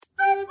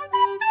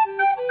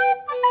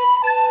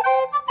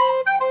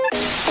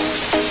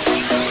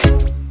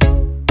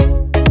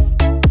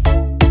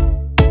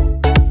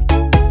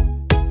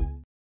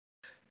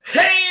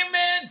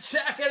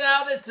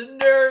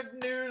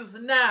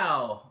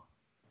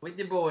with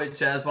your boy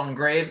Chaz Von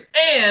Graves,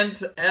 and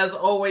as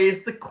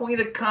always, the Queen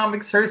of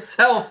Comics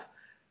herself,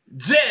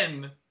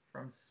 Jen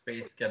from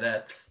Space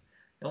Cadets.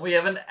 And we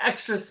have an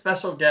extra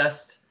special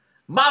guest,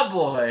 my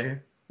boy,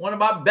 one of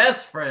my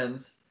best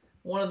friends,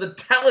 one of the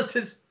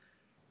talented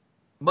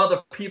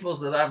mother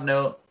peoples that I've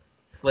known,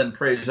 Flynn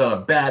Frazier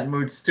on Bad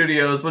Mood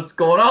Studios. What's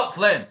going on,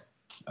 Flynn?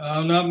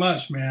 Not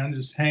much, man.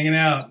 Just hanging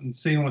out and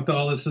seeing what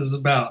all this is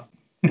about.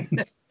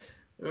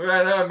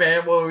 Right on,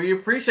 man. Well, we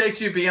appreciate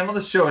you being on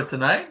the show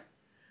tonight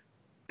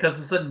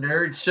because it's a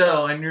nerd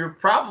show, and you're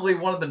probably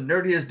one of the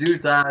nerdiest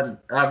dudes I've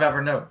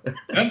ever known.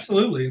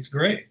 Absolutely. It's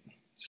great.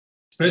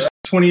 Especially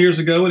 20 years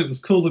ago when it was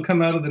cool to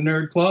come out of the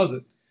nerd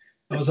closet.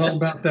 I was all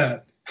about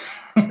that.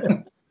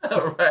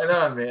 Right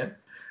on, man.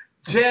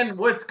 Jen,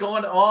 what's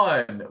going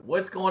on?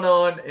 What's going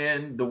on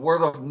in the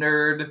world of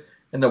nerd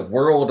and the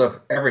world of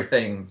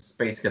everything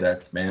Space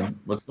Cadets, man?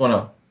 What's going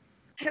on?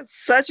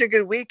 It's such a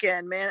good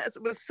weekend, man. It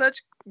was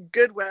such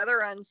good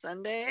weather on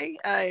Sunday.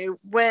 I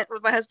went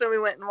with my husband. We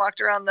went and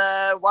walked around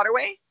the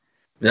waterway.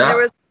 Yeah. There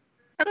was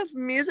a kind of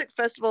music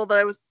festival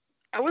that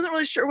I wasn't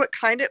really sure what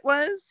kind it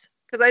was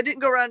because I didn't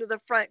go around to the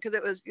front because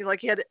it was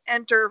like you had to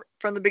enter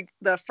from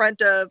the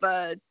front of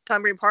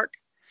Tom Green Park.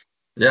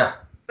 Yeah.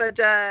 But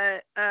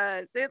they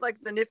had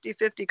like the Nifty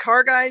 50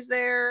 car guys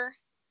there,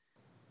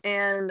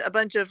 and a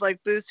bunch of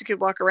like booths you could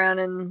walk around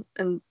and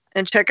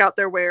check out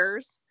their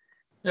wares.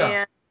 Yeah.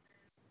 And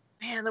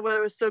man, the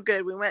weather was so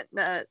good. We went,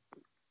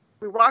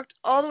 we walked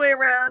all the way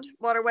around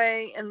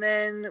Waterway, and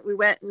then we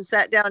went and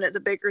sat down at the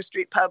Baker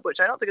Street Pub, which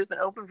I don't think has been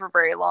open for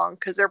very long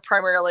because they're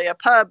primarily a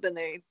pub and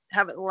they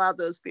haven't allowed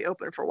those to be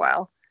open for a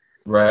while.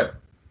 Right.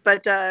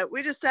 But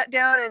we just sat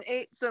down and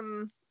ate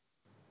some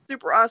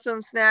super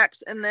awesome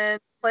snacks and then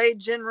played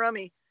gin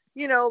rummy.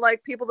 You know,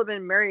 like people that have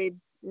been married,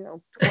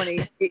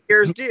 28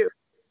 years do.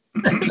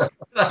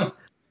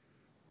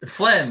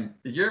 Flynn,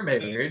 you're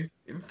married.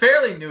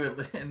 Fairly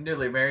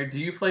newly married. Do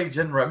you play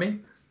gin rummy?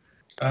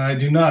 I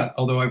do not,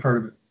 although I've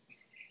heard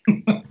of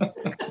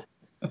it.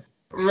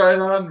 Right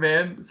on,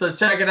 man. So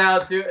check it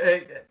out,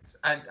 dude.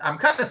 I'm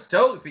kind of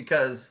stoked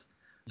because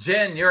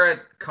Jen, you're at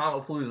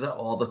Comicpalooza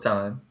all the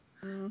time,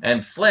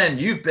 and Flynn,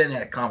 you've been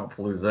at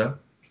Comicpalooza.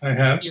 I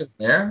have. You're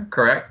there,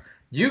 correct?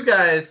 You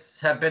guys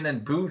have been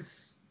in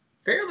booths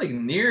fairly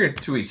near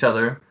to each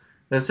other.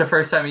 This is the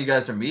first time you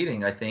guys are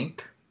meeting, I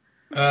think.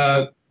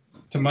 To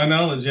my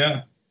knowledge,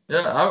 yeah.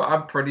 Yeah,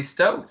 I'm pretty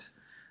stoked.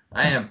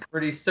 I am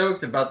pretty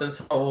stoked about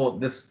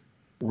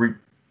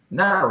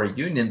not a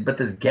reunion, but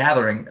this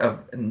gathering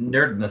of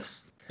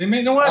nerdness. And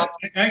you know what?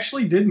 I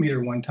actually did meet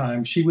her one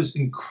time. She was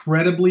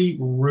incredibly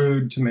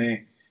rude to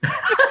me.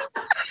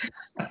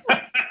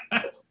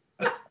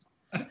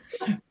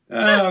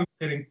 I'm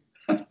kidding.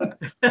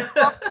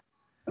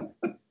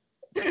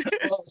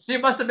 Well, she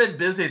must have been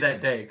busy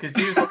that day because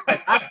she was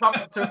like, I come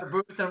up to her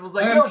booth and was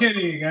like, I'm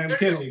kidding. I'm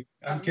kidding.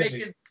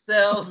 Making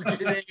sales,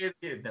 getting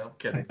it. No, I'm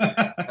kidding.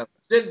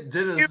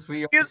 Did a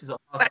sweet. She's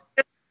awesome.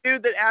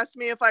 Dude that asked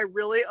me if I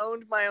really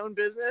owned my own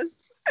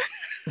business.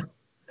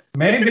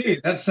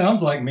 Maybe. That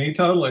sounds like me,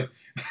 totally.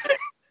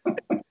 You're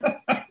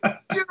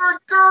a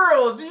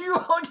girl. Do you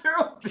own your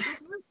own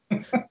business?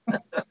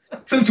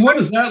 Since when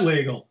is that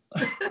legal?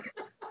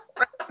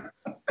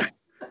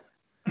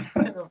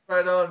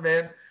 Right on,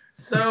 man.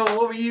 So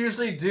what we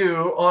usually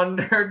do on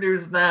Nerd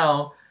News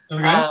Now,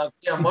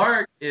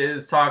 Mark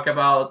is talk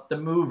about the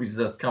movies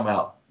that come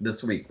out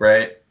this week,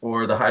 right?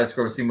 Or the highest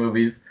grossing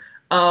movies.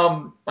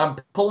 I'm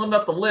pulling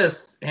up the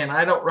list and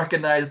I don't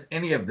recognize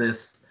any of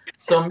this.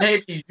 So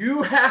maybe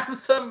you have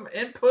some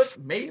input,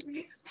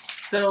 maybe.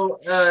 So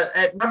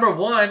at number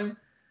one,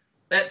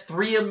 at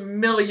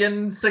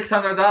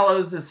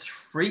 $3,600,000 is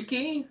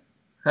Freaky.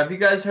 Have you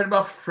guys heard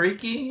about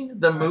Freaky,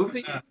 the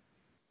movie?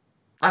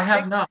 I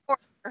have not.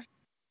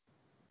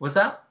 What's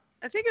that?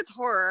 I think it's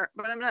horror,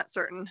 but I'm not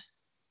certain.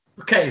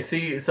 Okay,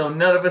 see, so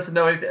none of us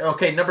know anything.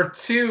 Okay, number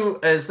two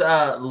is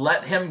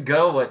Let Him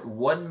Go at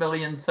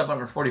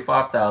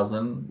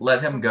 $1,745,000.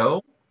 Let Him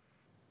Go.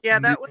 Yeah,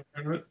 that was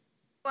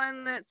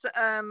one that's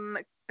I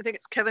think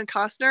it's Kevin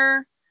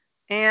Costner,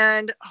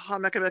 and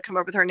I'm not going to come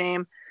up with her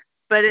name,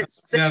 but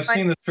it's I've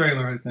seen the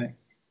trailer. I think.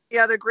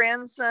 Yeah, the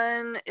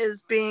grandson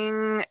is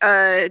being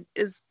I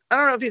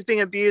don't know if he's being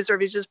abused or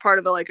if he's just part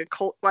of a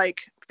cult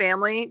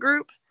family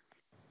group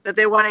that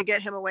they want to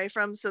get him away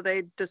from, so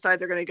they decide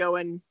they're going to go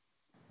and.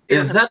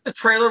 Is that the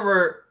trailer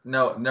where?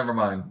 No, never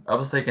mind. I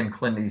was thinking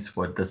Clint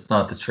Eastwood. That's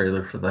not the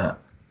trailer for that.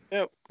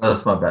 Nope. Oh,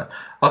 that's my bad.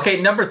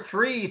 Okay, number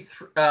three,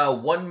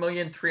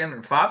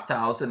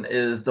 $1,305,000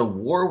 is The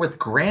War with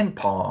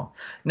Grandpa.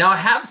 Now I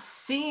have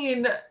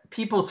seen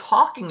people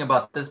talking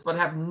about this, but I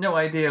have no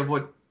idea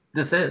what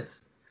this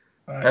is.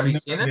 Have you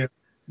seen it?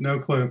 No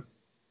clue.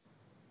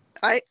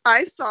 I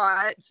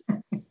saw it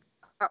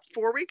about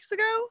 4 weeks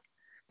ago.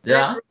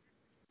 Yeah.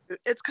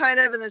 It's kind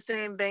of in the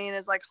same vein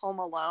as like Home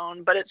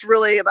Alone, but it's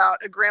really about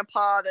a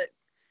grandpa that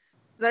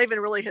it's not even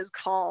really his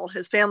call.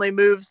 His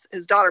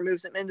his daughter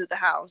moves him into the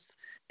house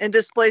and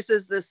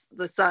displaces the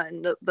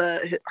son,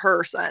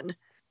 her son,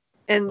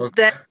 and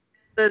then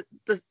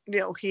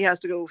he has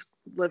to go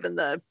live in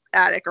the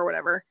attic or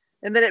whatever.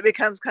 And then it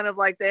becomes kind of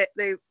like they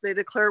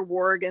declare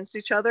war against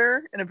each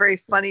other in a very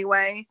funny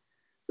way.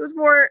 It's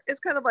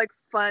kind of like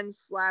fun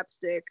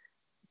slapstick,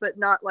 but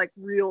not like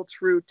real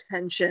true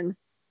tension.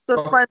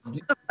 It's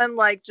a fun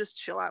like just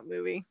chill out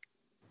movie.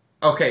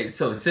 Okay,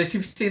 so since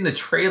you've seen the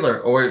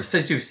trailer, or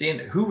since you've seen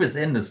who was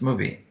in this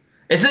movie,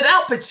 is it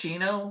Al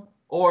Pacino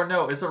or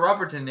no? Is it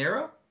Robert De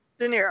Niro?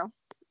 De Niro.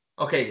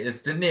 Okay, it's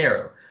De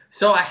Niro.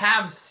 So I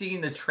have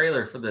seen the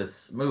trailer for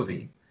this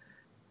movie,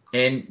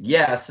 and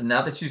yes,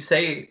 now that you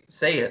say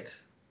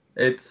it,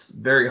 it's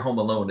very Home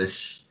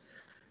Alone-ish.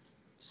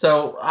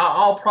 So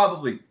I'll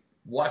probably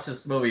watch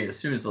this movie as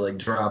soon as it like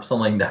drops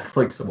on like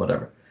Netflix or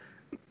whatever.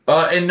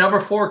 And number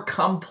 4,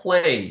 Come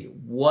Play,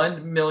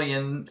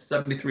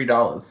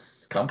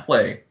 $1,073. Come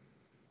Play.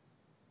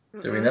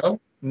 Do we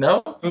know?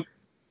 No,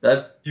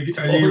 that's.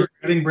 Are you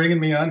regretting bringing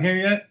me on here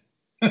yet?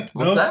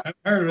 What's that? I've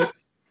heard of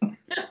it.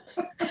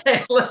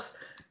 Hey, listen.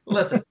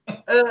 The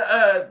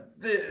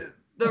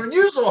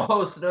usual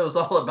host knows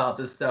all about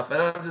this stuff,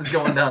 and I'm just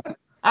going down.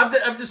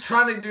 I'm just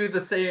trying to do the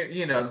same,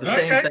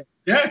 same thing.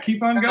 Yeah,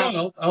 keep on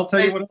going. I'll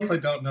tell you what else I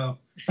don't know.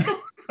 And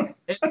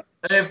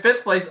in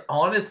 5th place,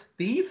 Honest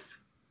Thief,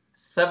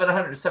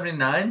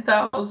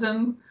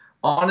 $779,000.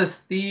 Honest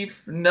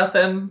Thief,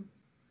 nothing.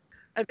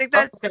 I think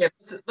that's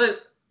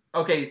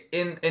okay.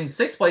 In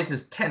 6th place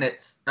is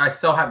Tenet. I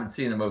still haven't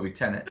seen the movie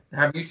Tenet.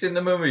 Have you seen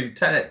the movie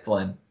Tenet,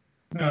 Flynn?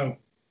 No.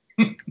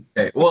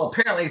 Okay. Well,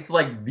 apparently it's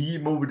like the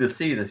movie to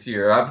see this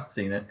year. I've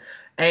seen it,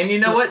 and you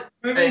know what?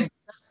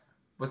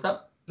 What's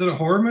up? Is it a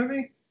horror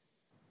movie?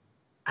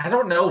 I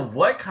don't know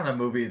what kind of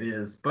movie it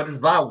is, but it's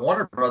by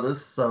Warner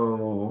Brothers,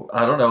 so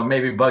I don't know.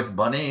 Maybe Bugs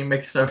Bunny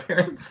makes an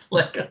appearance.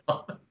 Like, I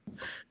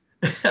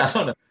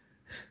don't know.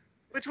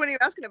 Which one are you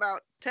asking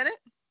about? Tenet?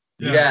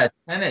 Yeah,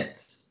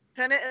 Tenet.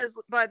 Tenet is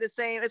by the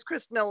same. It's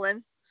Chris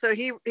Nolan, so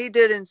he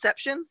did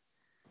Inception.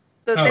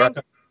 So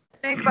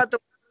think about the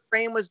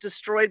frame was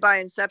destroyed by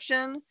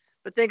Inception,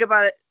 but think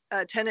about it.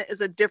 Tenet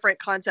is a different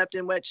concept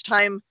in which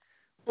time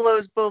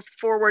flows both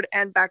forward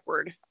and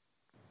backward.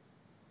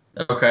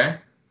 Okay.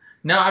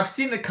 Now I've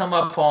seen it come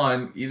up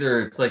on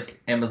either it's like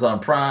Amazon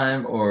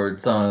Prime or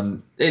it's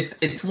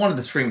one of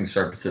the streaming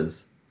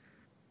services.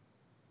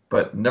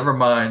 But never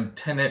mind,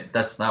 Tenet.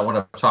 That's not what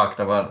I'm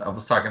talking about. I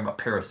was talking about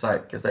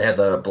Parasite because they had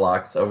the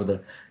blocks over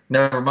the.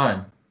 Never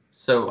mind.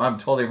 So I'm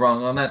totally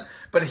wrong on that.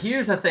 But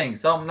here's the thing.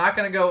 So I'm not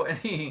going to go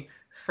any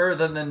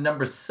further than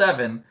number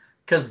 7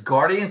 because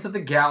Guardians of the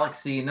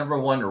Galaxy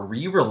 #1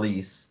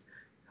 re-release,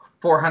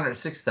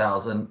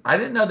 $406,000. I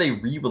didn't know they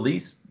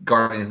re-released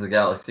Guardians of the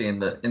Galaxy in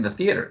the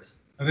theaters.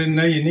 I didn't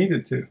know you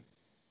needed to.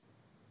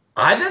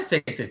 I didn't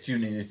think that you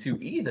needed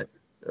to either.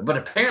 But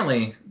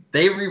apparently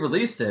they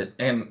re-released it,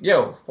 and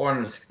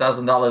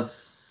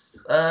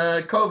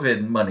 $406,000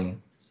 COVID money.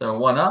 So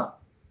why not?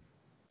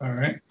 All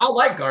right. I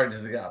like Guardians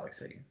of the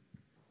Galaxy.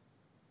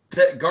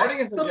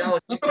 Guardians of the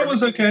Galaxy. I thought it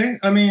was okay.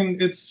 I mean,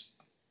 it's.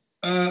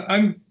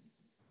 I'm,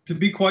 to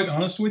be quite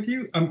honest with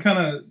you, I'm kind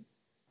of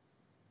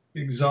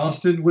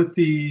exhausted with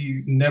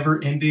the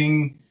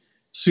never-ending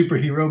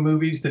superhero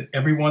movies that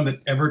everyone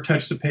that ever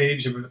touched a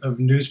page of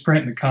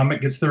newsprint and a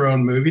comic gets their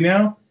own movie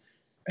now.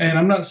 And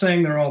I'm not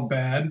saying they're all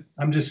bad.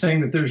 I'm just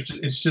saying that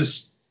it's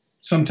just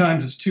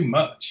sometimes it's too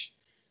much.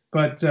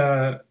 But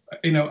I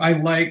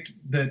liked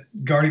that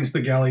Guardians of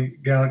the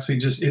Galaxy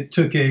it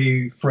took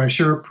a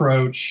fresher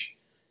approach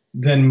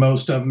than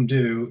most of them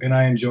do, and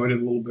I enjoyed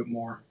it a little bit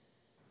more.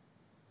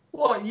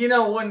 Well,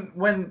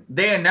 when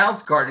they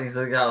announced Guardians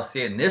of the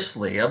Galaxy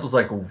initially, I was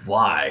like,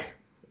 why?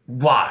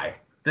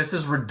 This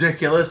is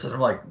ridiculous. And I'm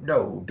like,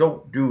 no,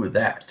 don't do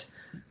that.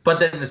 But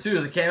then as soon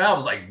as it came out, I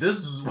was like, this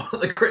is one of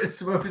the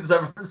greatest movies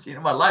I've ever seen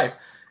in my life.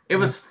 It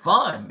was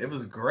fun. It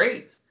was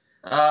great.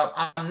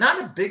 I'm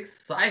not a big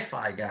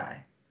sci-fi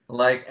guy.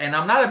 And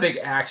I'm not a big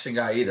action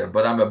guy either,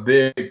 but I'm a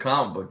big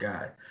comic book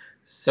guy.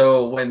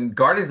 So when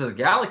Guardians of the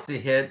Galaxy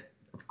hit,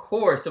 of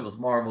course it was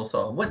Marvel.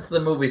 So I went to the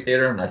movie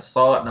theater and I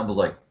saw it and I was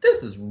like,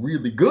 this is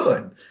really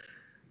good.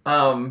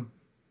 And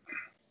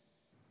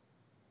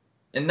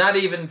not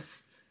even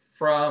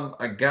from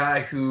a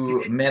guy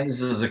who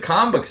manages a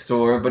comic book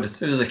store, but as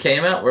soon as it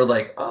came out, we're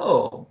like,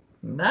 oh,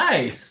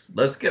 nice.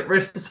 Let's get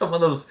rid of some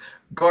of those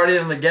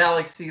Guardian of the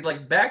Galaxy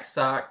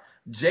backstock.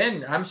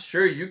 Jen, I'm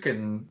sure you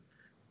can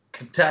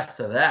contest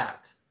to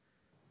that.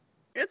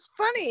 It's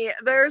funny.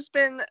 There's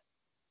been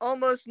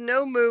almost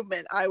no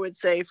movement, I would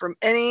say, from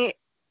any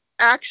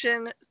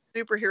action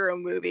superhero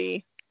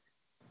movie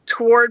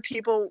toward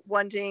people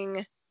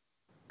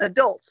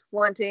adults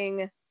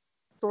wanting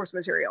source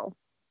material.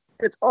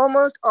 It's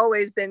almost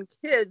always been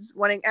kids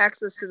wanting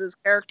access to those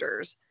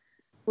characters,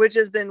 which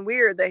has been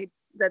weird. They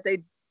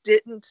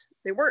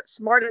weren't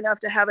smart enough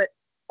to have it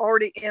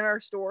already in our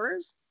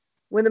stores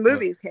when the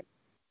movies came.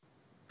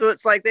 So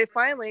it's like they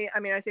finally,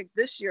 I think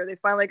this year they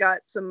finally got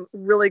some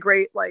really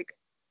great Black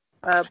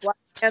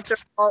Panther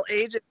all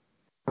age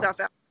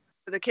stuff out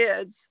for the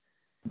kids.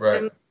 Right.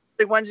 And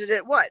they wanted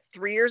it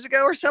 3 years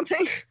ago or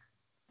something?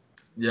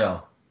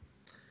 Yeah.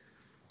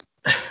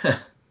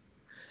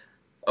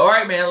 All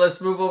right, man.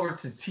 Let's move over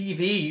to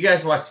TV. You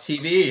guys watch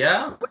TV,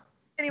 yeah?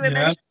 Can't even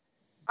mention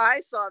I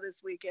saw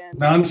this weekend.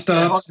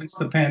 Nonstop since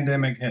the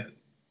pandemic hit.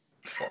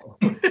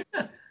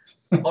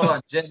 Hold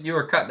on, Jen. You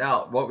were cutting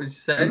out. What would you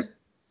say?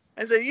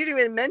 I said you didn't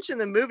even mention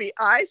the movie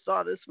I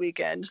saw this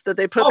weekend that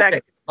they put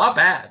back. Not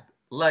bad.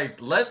 Like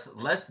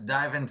let's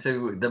dive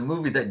into the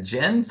movie that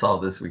Jen saw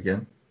this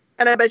weekend.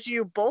 And I bet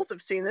you both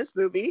have seen this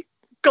movie,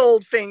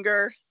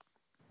 Goldfinger.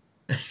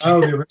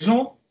 Oh, the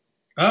original?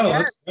 Oh, yeah.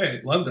 That's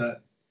great. Love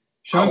that.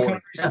 Sean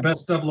Connery's the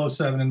best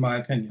 007 in my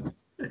opinion.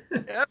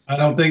 Yep. I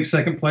don't think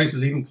second place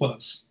is even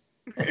close.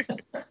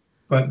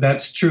 But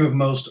that's true of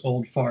most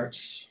old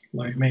farts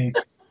like me.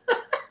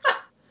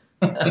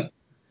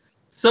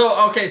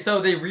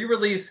 So they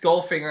re-released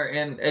Goldfinger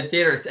in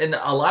theaters, and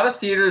a lot of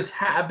theaters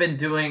have been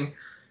doing.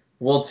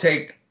 We'll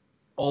take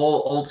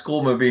old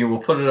school movie and we'll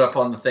put it up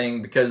on the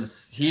thing,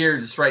 because here,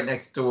 just right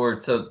next door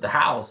to the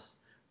house,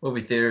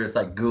 movie theaters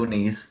like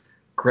Goonies,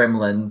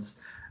 Gremlins,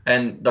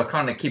 and they'll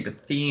kind of keep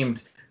it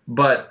themed.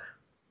 But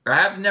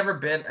I've never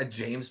been a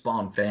James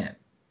Bond fan.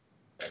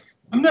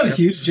 I'm not a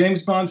huge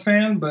James Bond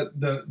fan, but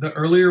the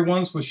earlier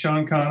ones with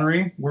Sean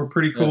Connery were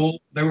pretty cool. Yeah.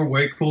 They were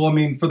way cool. I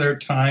mean, for their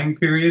time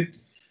period.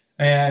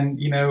 And,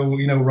 you know,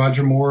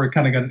 Roger Moore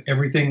kind of got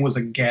everything was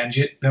a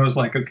gadget. That was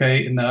like,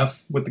 okay, enough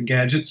with the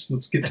gadgets.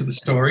 Let's get to the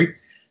story.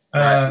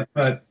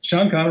 But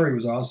Sean Connery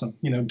was awesome.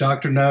 You know,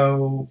 Dr.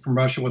 No, From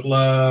Russia with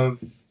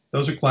Love.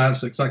 Those are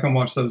classics. I can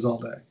watch those all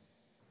day.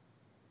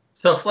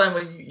 So,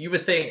 Flynn, you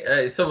would think,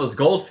 so it was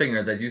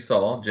Goldfinger that you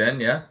saw,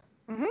 Jen, yeah?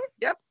 Mm-hmm,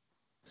 yep.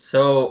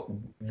 So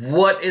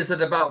what is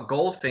it about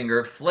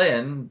Goldfinger,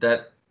 Flynn,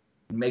 that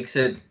makes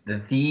it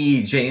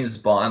the James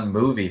Bond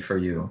movie for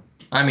you?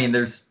 I mean,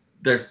 there's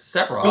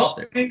several out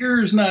there.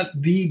 Goldfinger is not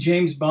the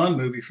James Bond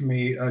movie for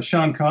me.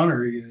 Sean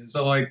Connery is.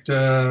 I liked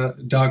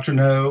Dr.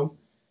 No,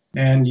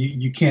 and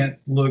you can't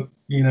look,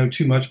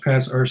 too much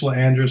past Ursula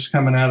Andress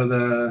coming out of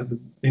the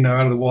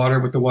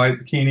water with the white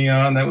bikini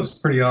on. That was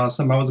pretty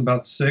awesome. I was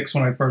about 6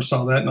 when I first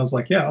saw that, and I was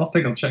like, yeah, I'll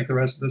check the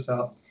rest of this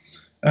out.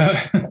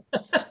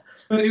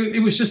 But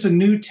it was just a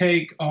new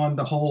take on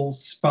the whole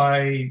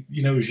spy,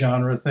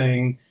 genre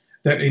thing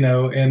that,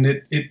 and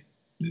it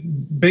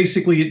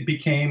basically it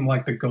became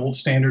like the gold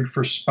standard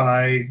for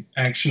spy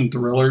action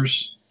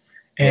thrillers,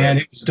 and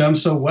it was done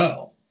so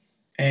well.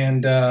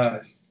 And,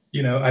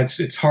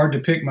 it's hard to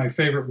pick my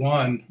favorite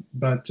one,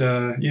 but,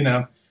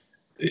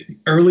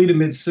 early to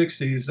mid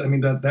 60s, I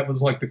mean, that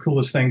was like the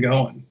coolest thing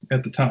going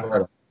at the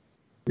time,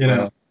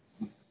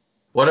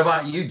 What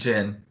about you,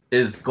 Jen?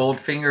 Is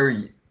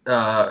Goldfinger,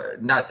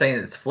 not saying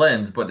it's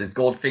Flynn's, but is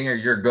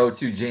Goldfinger your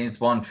go-to James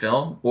Bond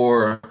film?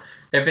 Or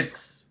if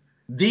it's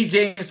the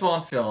James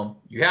Bond film,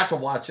 you have to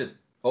watch it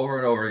over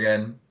and over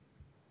again.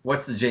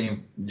 What's the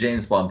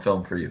James Bond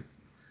film for you?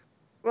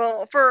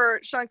 Well, for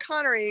Sean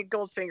Connery,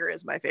 Goldfinger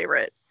is my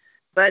favorite.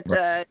 But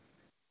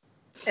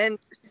and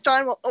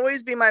Sean will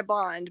always be my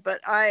Bond,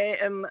 but I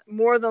am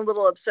more than a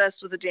little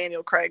obsessed with the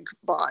Daniel Craig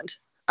Bond.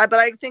 But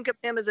I think of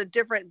him as a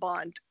different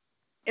Bond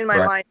in my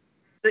mind.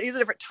 He's a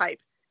different type.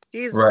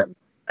 He's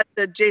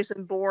the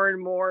Jason Bourne,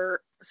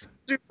 more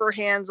super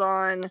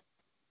hands-on.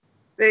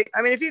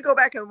 If you go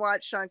back and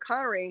watch Sean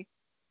Connery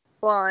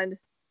Bond,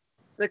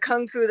 the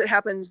kung fu that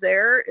happens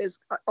there is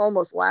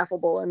almost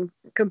laughable in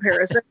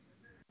comparison.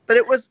 But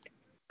it was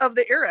of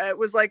the era. It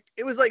was like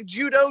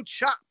judo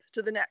chop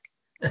to the neck.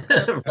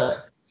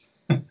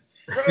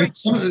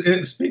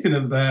 Speaking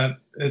of that,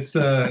 it's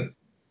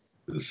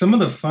some of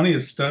the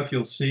funniest stuff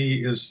you'll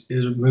see is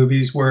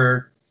movies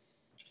where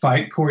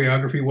fight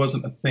choreography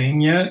wasn't a thing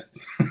yet.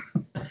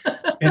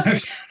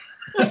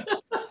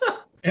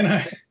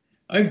 and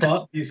I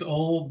bought these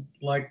old,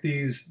 like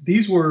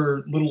these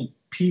were little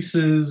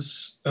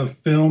pieces of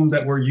film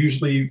that were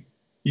usually,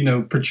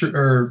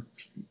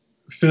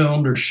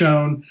 filmed or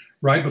shown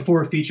right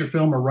before a feature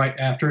film or right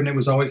after, and it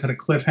was always had a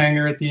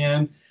cliffhanger at the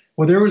end.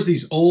 Well, there was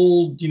these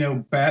old,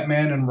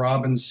 Batman and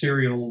Robin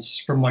serials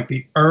from like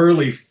the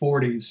early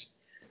 40s.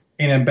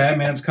 And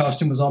Batman's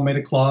costume was all made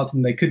of cloth,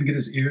 and they couldn't get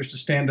his ears to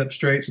stand up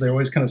straight, so they were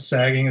always kind of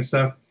sagging and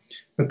stuff.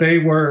 But they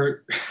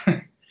were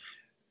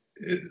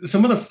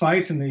some of the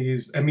fights in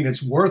these. I mean,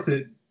 it's worth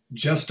it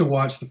just to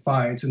watch the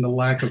fights and the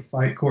lack of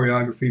fight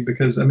choreography,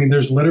 because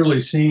there's literally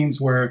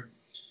scenes where,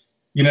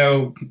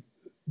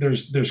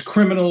 there's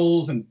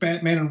criminals and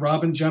Batman and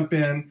Robin jump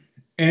in,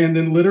 and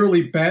then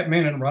literally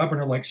Batman and Robin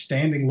are like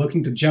standing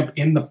looking to jump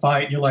in the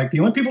fight. And you're like,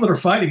 the only people that are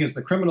fighting is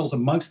the criminals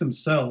amongst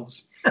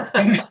themselves.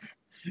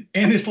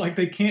 And it's like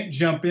they can't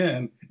jump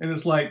in, and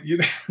it's like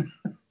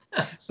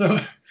so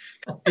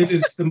it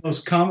is the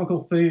most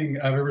comical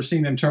thing I've ever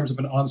seen in terms of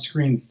an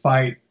on-screen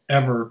fight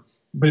ever.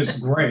 But it's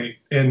great,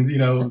 and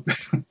and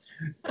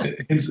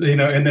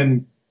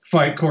then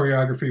fight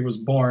choreography was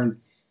born.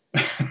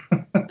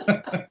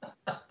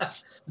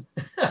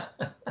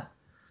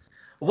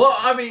 Well,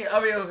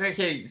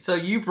 okay. So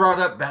you brought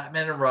up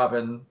Batman and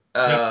Robin,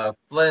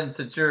 Flynn.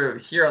 Since you're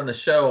here on the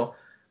show,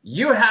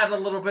 you had a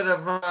little bit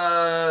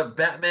of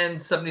Batman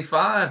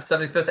 75,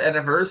 75th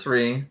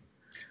anniversary.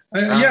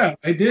 Yeah,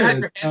 I did. You had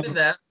your hand in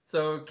that.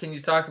 So can you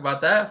talk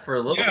about that for a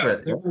little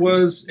bit? There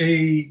was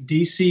a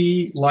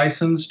DC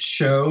licensed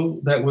show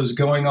that was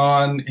going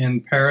on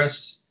in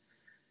Paris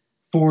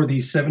for the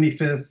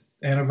 75th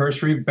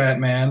anniversary of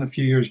Batman a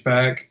few years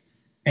back,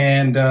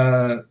 and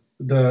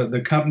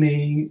the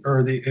company,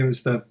 it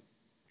was the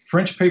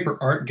French Paper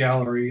Art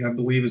Gallery, I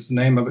believe is the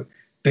name of it.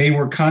 They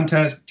were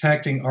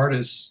contacting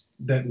artists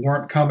that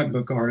weren't comic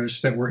book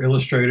artists, that were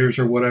illustrators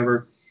or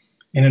whatever,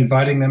 and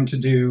inviting them to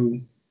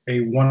do a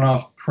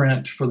one-off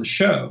print for the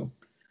show.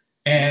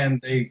 And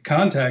they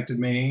contacted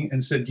me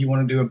and said, "Do you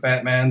want to do a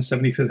Batman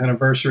 75th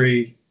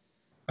anniversary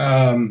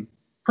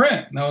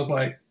print?" And I was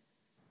like,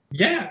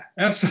 "Yeah,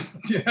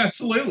 absolutely,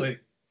 absolutely."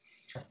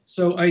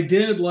 So I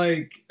did.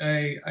 Like,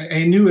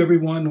 I knew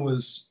everyone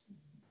was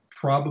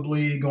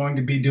probably going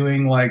to be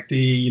doing like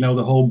the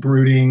whole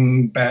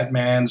brooding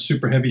Batman,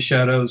 super heavy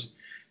shadows.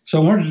 So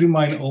I wanted to do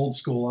mine old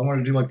school. I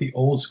wanted to do like the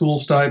old school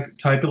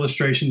type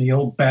illustration, the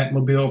old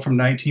Batmobile from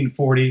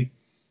 1940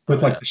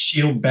 with like the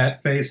shield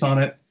bat face on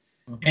it.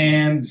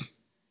 And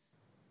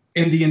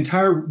one of the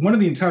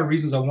entire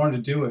reasons I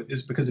wanted to do it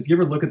is because if you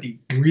ever look at the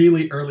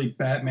really early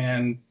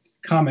Batman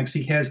comics,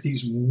 he has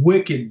these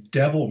wicked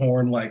devil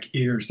horn like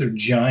ears. They're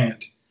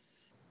giant.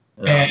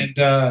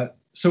 And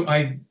so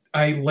I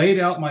laid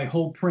out my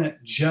whole print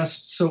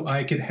just so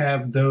I could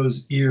have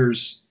those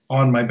ears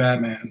on my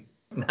Batman.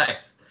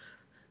 Nice.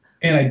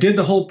 And I did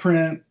the whole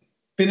print,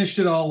 finished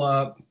it all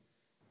up.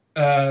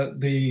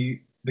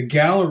 The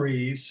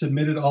gallery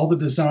submitted all the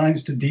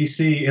designs to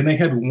DC, and they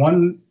had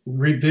one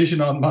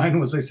revision on mine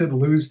was they said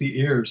lose the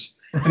ears.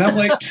 And I'm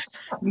like,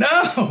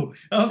 no.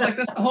 I was like,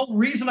 that's the whole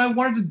reason I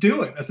wanted to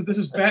do it. I said, this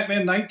is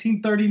Batman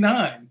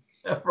 1939.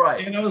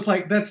 Right. And I was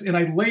like, and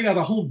I laid out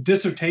a whole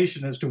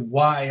dissertation as to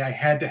why I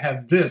had to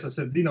have this. I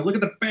said, look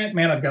at the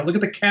Batman I've got. Look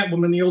at the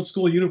Catwoman in the old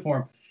school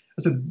uniform.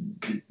 I said,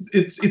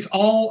 it's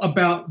all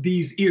about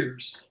these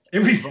ears.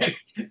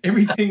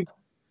 Everything,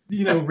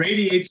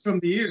 radiates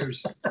from the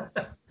ears.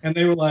 And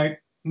they were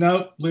like,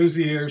 nope, lose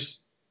the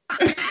ears.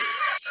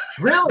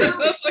 Really? I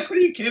was like, what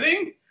are you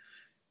kidding?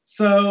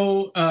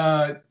 So,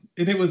 and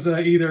it was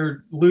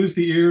either lose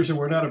the ears or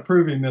we're not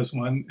approving this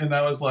one. And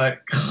I was like,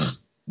 all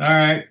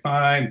right,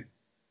 fine.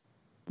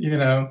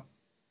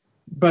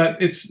 But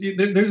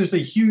there's a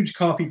huge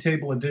coffee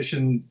table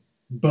edition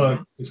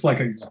book. It's like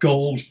a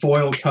gold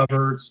foil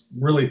cover. It's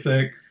really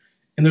thick.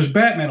 And there's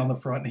Batman on the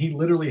front, and he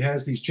literally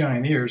has these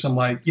giant ears. I'm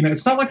like,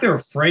 it's not like they're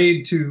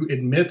afraid to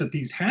admit that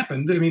these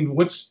happened. I mean,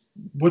 what's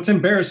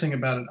embarrassing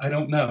about it? I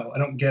don't know. I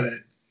don't get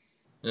it.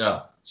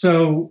 Yeah.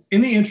 So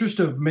in the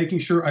interest of making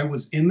sure I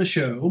was in the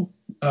show,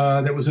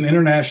 that was an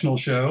international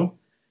show,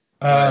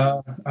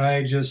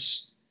 I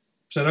just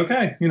said,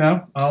 okay,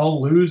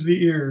 I'll lose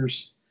the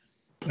ears,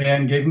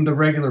 and gave him the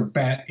regular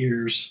bat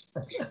ears.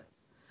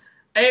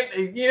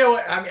 And you know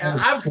what? I mean,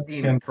 I've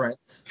seen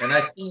prints, and I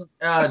think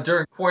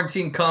during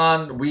Quarantine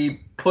Con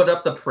we put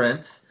up the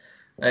prints,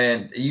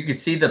 and you can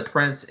see the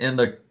prints in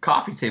the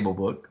coffee table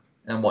book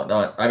and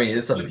whatnot. I mean,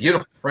 it's a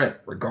beautiful print,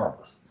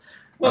 regardless.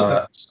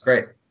 It's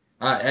great.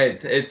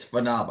 It's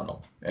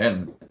phenomenal,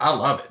 and I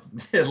love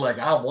it. Like,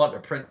 I want a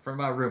print for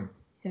my room.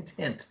 Hint,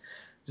 hint.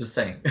 Just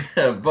saying.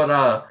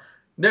 But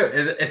no,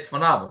 it's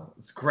phenomenal.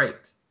 It's great.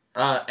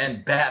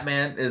 And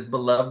Batman is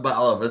beloved by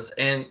all of us.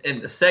 And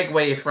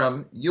segue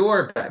from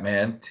your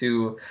Batman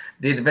to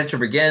The Adventure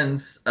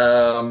Begins,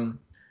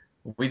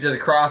 we did a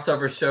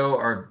crossover show,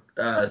 our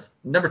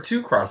number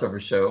 2 crossover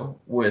show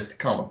with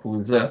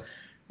Comicpalooza,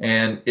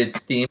 and it's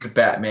themed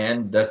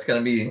Batman. That's going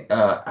to be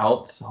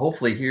out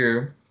hopefully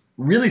here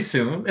really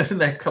soon in the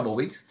next couple of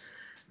weeks.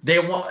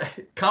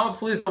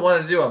 Comicpalooza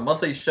wanted to do a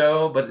monthly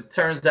show, but it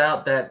turns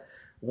out that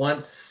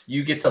once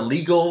you get to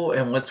legal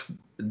and once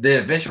The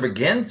Adventure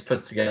Begins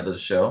puts together the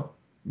show,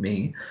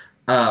 they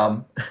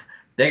got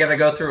to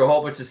go through a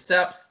whole bunch of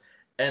steps,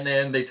 and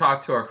then they talk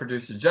to our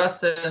producer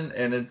Justin,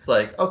 and it's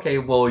like, okay,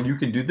 well, you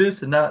can do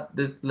this and not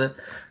this.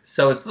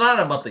 So it's not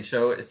a monthly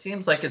show. It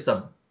seems like it's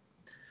a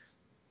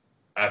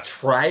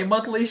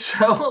tri-monthly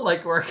show,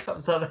 like where it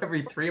comes out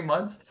every 3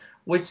 months.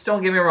 Which,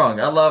 don't get me wrong,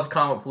 I love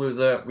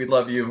Comicpalooza. We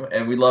love you,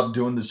 and we love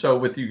doing the show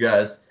with you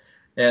guys.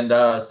 And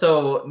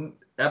so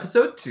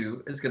episode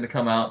 2 is going to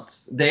come out.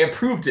 They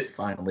approved it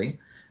finally.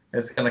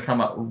 It's going to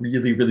come out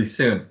really, really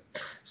soon.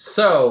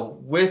 So,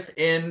 with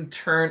in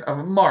turn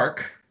of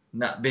Mark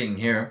not being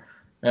here,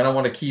 and I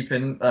want to keep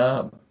in,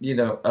 nerd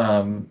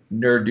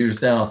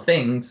news now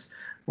things,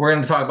 we're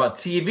going to talk about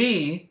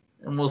TV,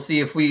 and we'll see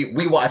if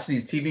we watch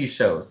these TV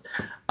shows.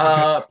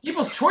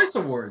 People's Choice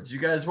Awards. You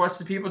guys watch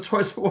the People's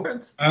Choice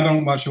Awards? I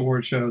don't watch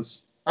award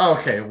shows.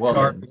 Okay, well,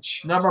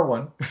 garbage. Number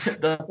 1.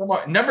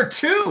 Number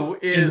 2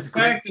 is the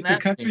fact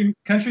that the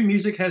country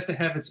music has to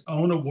have its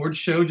own award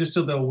show just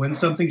so they'll win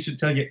something should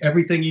tell you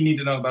everything you need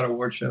to know about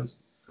award shows.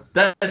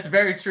 That's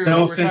very true.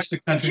 No offense to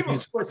country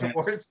music. Choice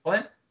Awards,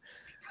 Clint.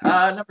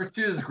 Number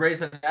 2 is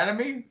Grey's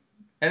Anatomy.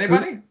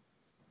 Anybody?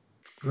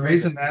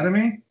 Grey's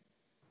Anatomy?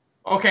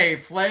 Okay,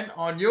 Flynn,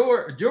 on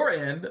your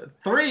end,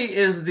 3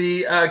 is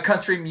the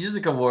Country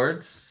Music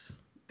Awards.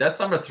 That's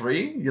number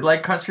 3. You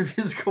like Country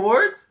Music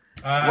Awards?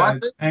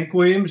 Hank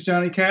Williams,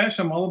 Johnny Cash.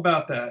 I'm all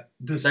about that.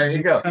 This There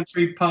you go.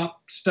 country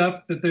pop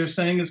stuff that they're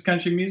saying is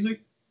country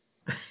music.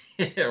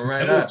 Yeah,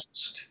 right on.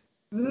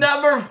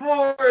 Number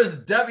 4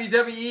 is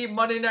WWE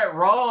Monday Night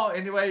Raw.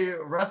 Anyway,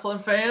 wrestling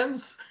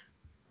fans?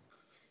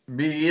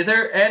 Me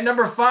either. And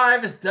number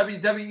 5 is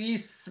WWE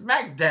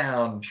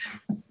SmackDown.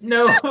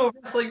 No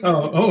wrestling.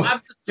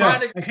 I'm just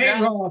trying to. I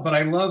hate Raw, but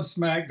I love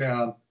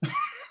SmackDown.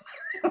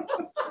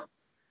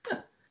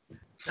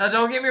 Now,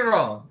 don't get me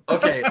wrong.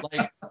 Okay,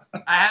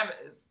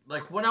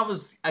 when I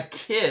was a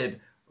kid,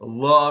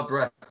 loved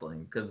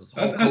wrestling because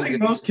I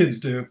think most kids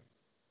do.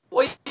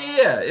 Well,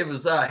 yeah, it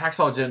was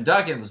Hacksaw Jim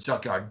Duggan, it was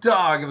Junkyard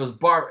Dog, it was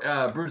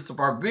Bruce the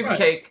Barber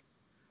Beefcake.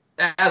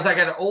 Right. As I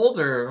got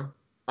older,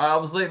 I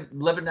was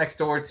living next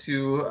door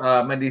to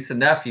my niece and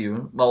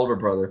nephew, my older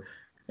brother,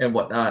 and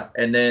whatnot.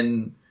 And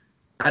then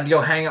I'd go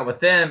hang out with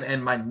them,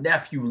 and my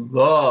nephew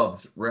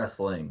loved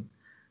wrestling.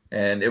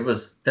 And that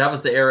was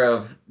the era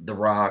of The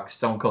Rock,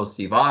 Stone Cold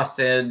Steve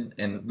Austin,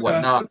 and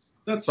whatnot.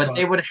 That's but fun.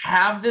 They would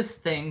have this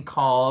thing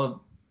called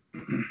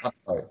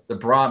the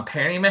Bra and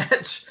Panty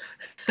Match,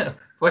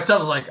 which I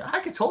was like, I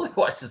could totally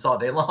watch this all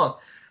day long.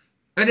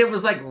 And it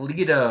was like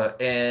Lita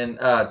and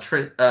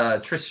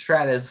Trish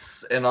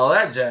Stratus and all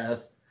that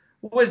jazz,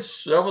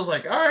 which I was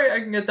like, all right,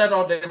 I can get that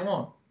all day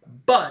long.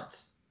 But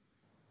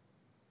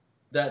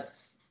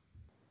that's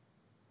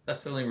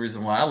the only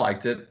reason why I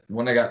liked it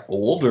when I got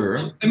older.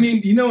 I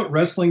mean, you know what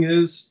wrestling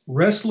is?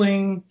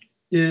 Wrestling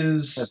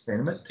is,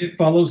 it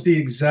follows the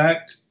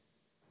exact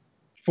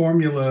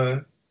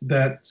formula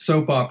that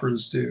soap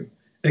operas do,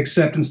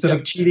 except instead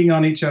of cheating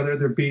on each other,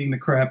 they're beating the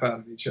crap out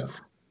of each other.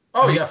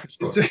 Oh, yeah, for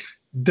sure.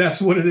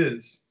 That's what it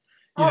is.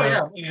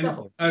 Yeah.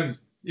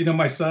 And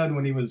my son,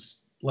 when he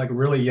was like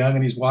really young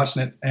and he's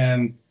watching it,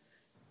 and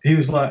he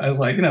was like, I was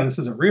like, this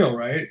isn't real,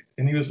 right?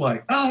 And he was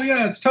like, oh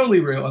yeah, it's totally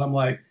real. And I'm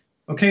like,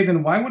 okay,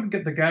 then why would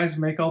the guys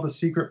make all the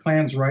secret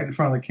plans right in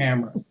front of the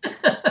camera?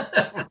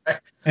 Right.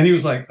 And he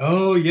was like,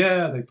 oh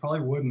yeah, they probably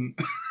wouldn't.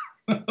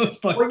 Like,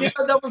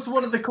 that was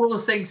one of the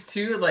coolest things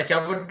too. Like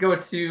I would go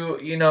to,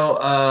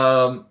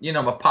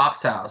 my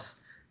pop's house,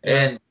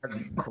 and my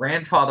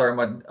grandfather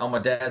on my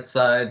dad's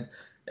side,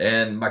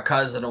 and my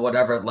cousin or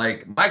whatever.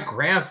 Like my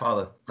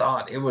grandfather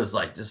thought it was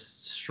like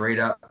just straight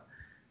up,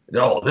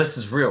 no, this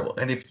is real.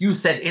 And if you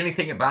said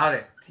anything about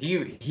it,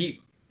 he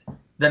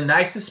the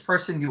nicest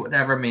person you would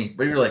ever meet.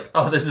 But you're like,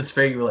 oh, this is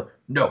fake. You're like,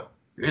 no,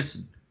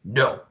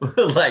 no.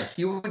 Like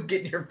he would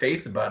get in your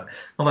face about it.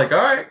 I'm like,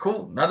 all right,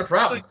 cool, not a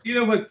problem.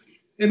 But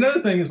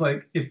another thing is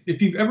like,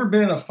 if you've ever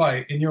been in a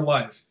fight in your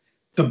life,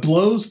 the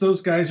blows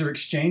those guys are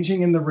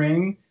exchanging in the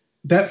ring,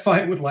 that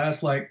fight would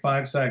last like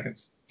 5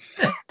 seconds.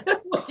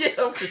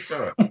 Yeah, for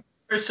sure.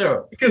 For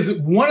sure. Because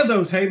one of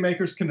those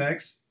haymakers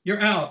connects,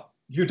 you're out,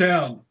 you're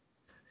down.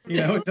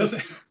 It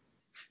doesn't.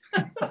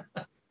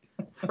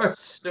 For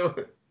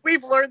sure.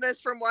 We've learned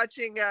this from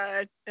watching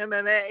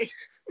MMA.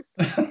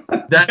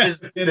 That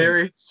is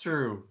very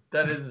true.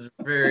 That is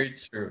very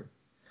true.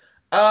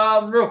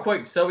 Real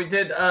quick. So we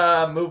did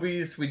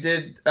movies, we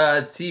did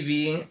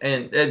TV,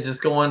 and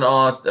just going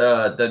on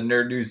the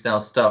Nerd News Now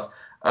stuff.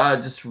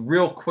 Just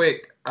real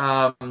quick.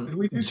 Jen,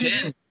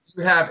 do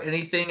you have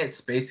anything at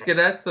Space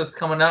Cadets that's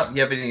coming up?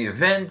 You have any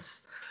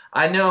events?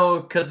 I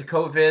know because of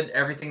COVID,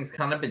 everything's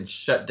kind of been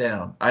shut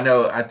down. I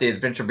know at the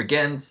Adventure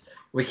Begins,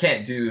 we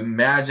can't do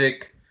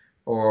Magic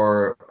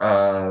or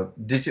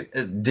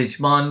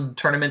Digimon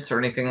tournaments or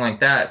anything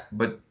like that.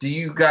 But do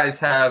you guys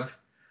have?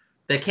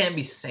 They can't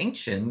be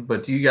sanctioned,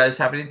 but do you guys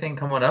have anything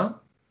coming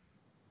up?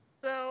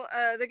 So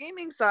the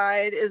gaming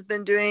side has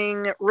been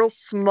doing real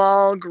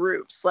small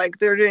groups, like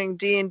they're doing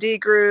D&D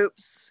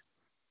groups,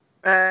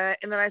 and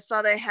then I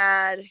saw they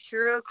had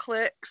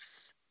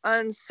HeroClix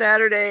on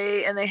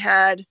Saturday, and they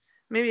had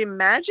maybe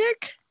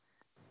Magic.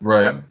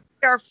 Right.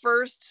 Our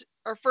first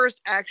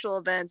actual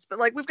events, but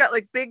like we've got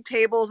like big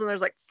tables, and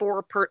there's like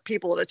 4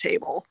 people at a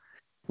table.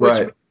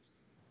 Right.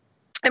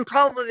 And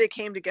probably they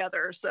came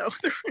together, so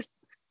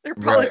they're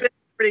probably been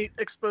pretty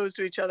exposed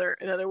to each other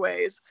in other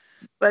ways.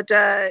 But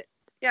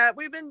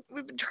we've been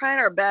trying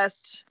our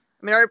best.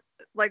 I mean,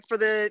 for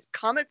the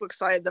comic book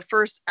side, the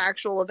first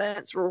actual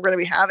events we're going to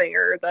be having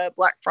are the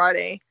Black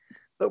Friday,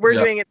 but we're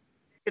doing a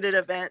ticketed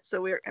event.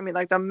 So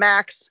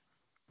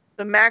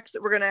the max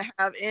that we're going to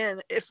have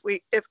in, if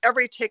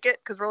every ticket,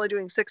 because we're only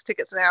doing 6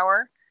 tickets an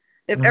hour,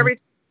 if every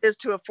ticket is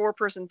to a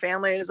 4-person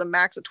family, is a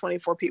max of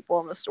 24 people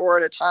in the store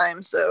at a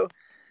time. So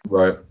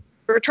we're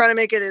trying to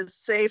make it as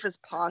safe as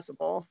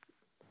possible.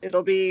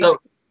 It'll be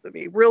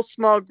real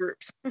small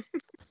groups.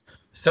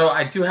 So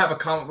I do have a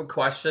comic book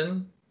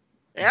question.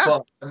 Yeah.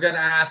 But I'm gonna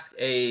ask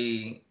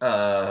a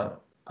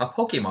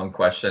Pokemon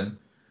question.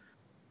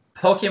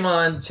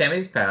 Pokemon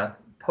Champion's Path,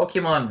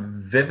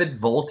 Pokemon Vivid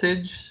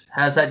Voltage,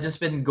 has that just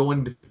been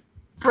going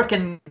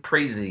freaking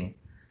crazy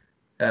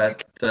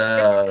at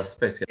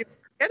Space Cadets?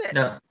 Get it?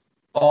 No.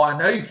 Oh, I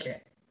know you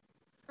can't.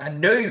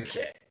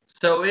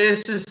 So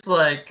it's just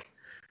like,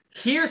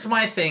 here's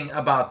my thing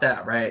about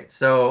that, right?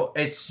 So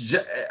it's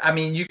just,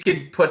 you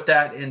could put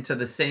that into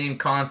the same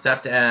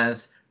concept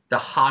as the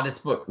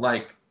hottest book.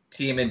 Like,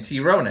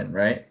 TMNT Ronin,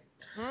 right?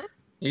 Hmm?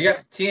 You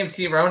got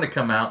TMNT Ronin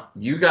come out.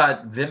 You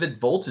got Vivid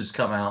Voltage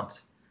come out.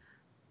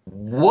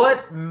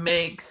 What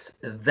makes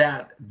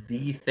that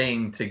the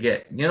thing to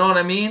get? You know what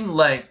I mean?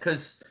 Like,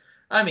 because,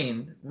 I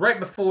mean, right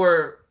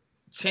before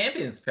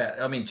Champions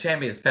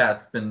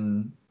Path's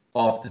been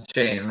off the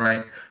chain,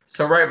 right?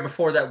 So right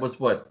before that was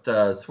what,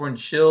 Sword and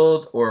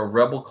Shield or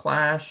Rebel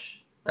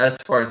Clash as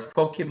far as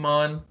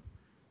Pokemon.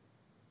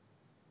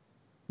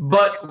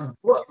 But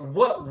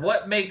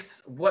what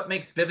makes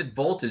Vivid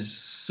Voltage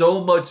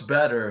so much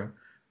better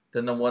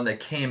than the one that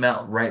came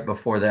out right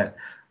before that?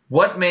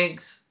 What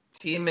makes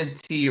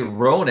TMNT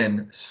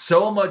Ronin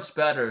so much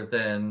better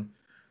than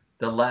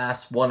the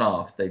last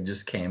one-off they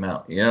just came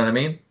out? You know what I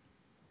mean?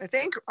 I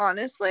think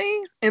honestly,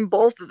 in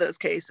both of those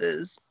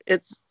cases,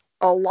 it's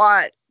a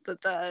lot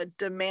that the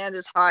demand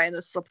is high and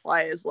the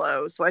supply is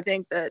low. So I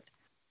think that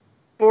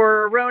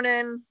for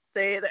Ronin,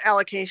 the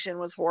allocation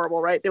was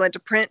horrible, right? They went to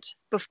print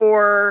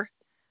before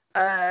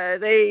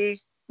they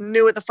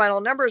knew what the final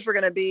numbers were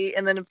going to be,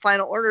 and then the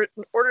final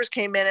orders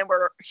came in and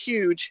were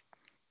huge.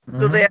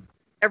 So they had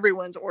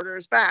everyone's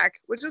orders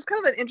back, which was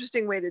kind of an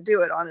interesting way to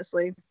do it,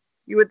 honestly.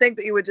 You would think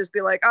that you would just be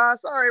like,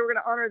 sorry, we're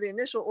going to honor the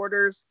initial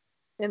orders,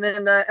 and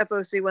then the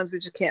FOC ones we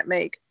just can't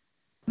make.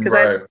 Because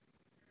Right.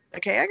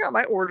 I got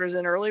my orders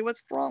in early.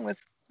 What's wrong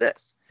with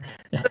this?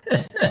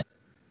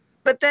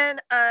 But then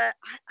I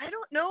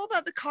don't know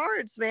about the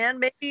cards, man.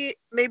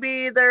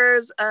 Maybe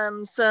there's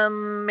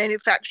some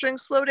manufacturing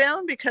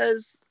slowdown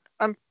because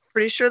I'm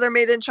pretty sure they're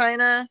made in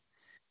China,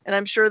 and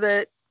I'm sure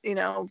that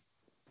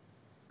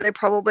they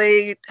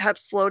probably have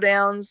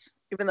slowdowns,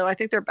 even though I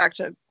think they're back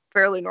to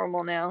fairly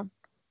normal now.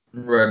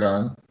 Right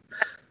on.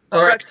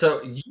 All right,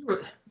 so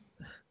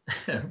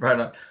right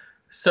on.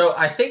 So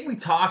I think we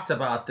talked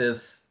about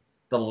this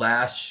the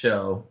last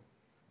show,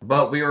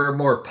 but we were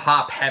more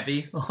pop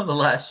heavy on the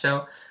last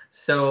show.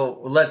 So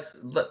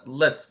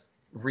let's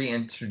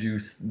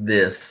reintroduce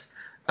this.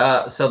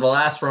 So the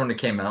last Ronin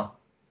came out.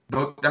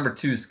 Book number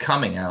 2 is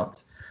coming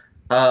out.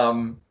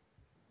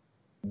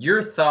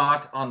 Your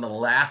thought on the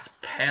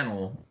last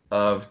panel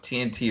of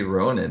TMNT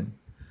Ronin?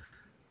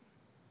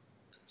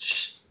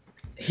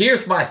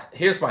 Here's my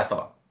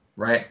thought.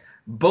 Right,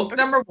 book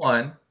number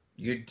 1.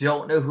 You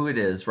don't know who it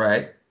is,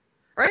 right?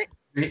 Right.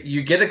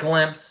 You get a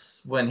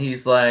glimpse when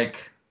he's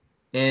like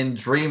in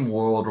Dream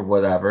World or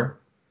whatever,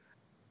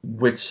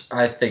 which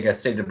I think I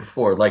stated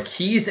before. Like,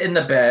 he's in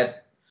the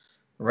bed,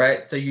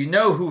 right? So you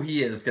know who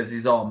he is because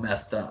he's all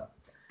messed up.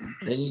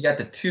 Then you got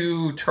the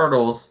 2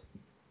 turtles,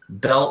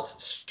 belt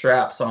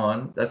straps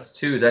on. That's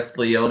 2. That's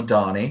Leo and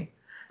Donnie.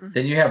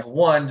 Then you have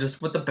 1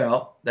 just with the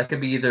belt. That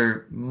could be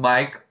either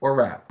Mike or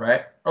Raph,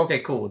 right? Okay,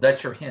 cool.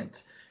 That's your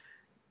hint.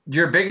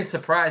 Your biggest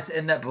surprise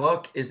in that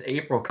book is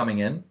April coming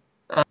in.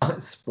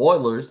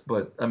 Spoilers,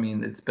 but I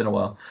mean, it's been a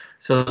while.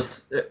 So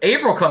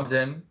April comes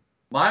in,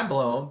 mind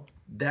blown.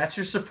 That's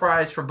your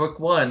surprise for book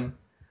 1.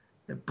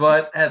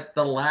 But at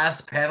the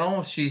last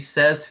panel, she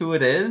says who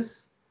it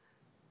is.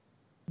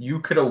 You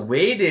could have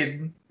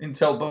waited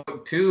until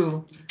book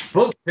 2.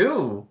 Book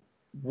 2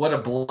 would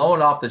have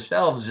blown off the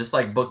shelves just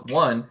like book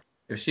 1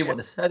 if she wouldn't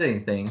have said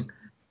anything.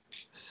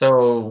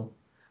 So,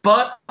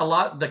 but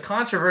the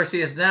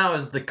controversy is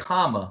the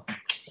comma.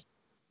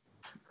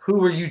 Who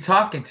were you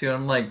talking to?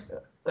 I'm like,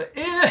 like,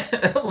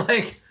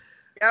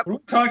 yep. What are we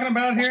talking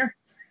about here?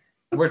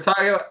 We're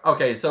talking about,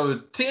 okay, so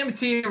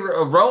TMNT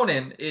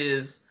Ronin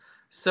is,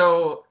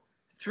 so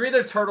 3 of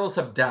the turtles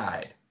have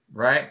died,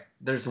 right?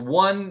 There's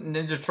 1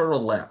 Ninja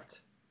Turtle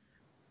left.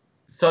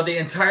 So the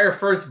entire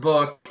first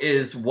book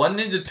is 1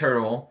 Ninja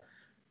Turtle,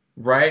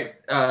 right?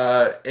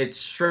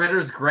 It's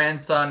Shredder's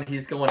grandson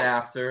he's going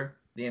after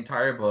the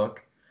entire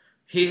book.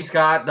 He's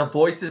got the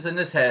voices in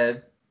his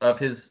head of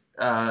his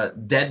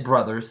dead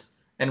brothers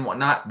and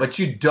whatnot, but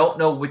you don't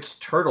know which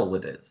turtle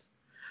it is.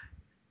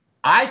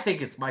 I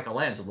think it's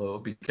Michelangelo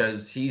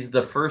because he's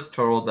the first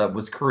turtle that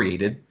was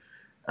created,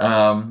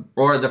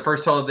 or the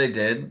first turtle they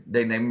did.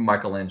 They named him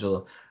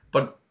Michelangelo.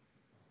 But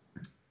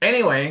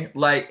anyway,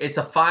 like, it's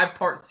a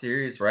 5-part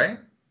series, right?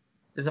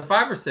 Is it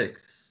 5 or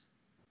 6?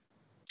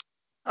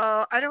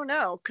 I don't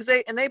know, because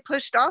they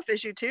pushed off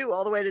issue 2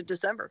 all the way to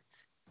December.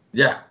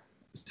 Yeah,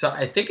 so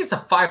I think it's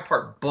a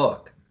 5-part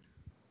book,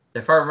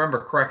 if I remember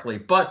correctly.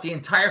 But the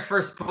entire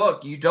first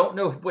book, you don't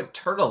know what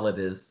turtle it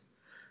is.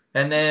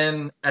 And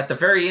then at the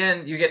very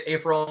end, you get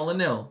April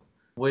O'Neil,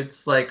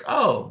 which, like,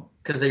 oh,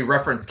 because they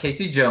reference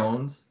Casey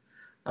Jones,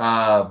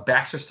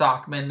 Baxter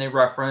Stockman, they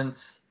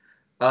reference.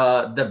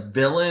 The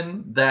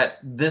villain that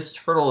this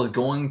turtle is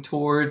going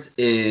towards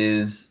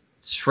is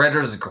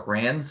Shredder's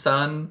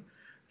grandson.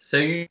 So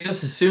you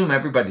just assume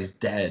everybody's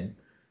dead.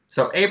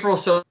 So April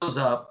shows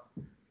up,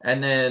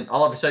 and then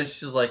all of a sudden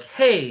she's like,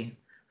 hey,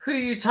 who are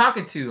you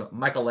talking to?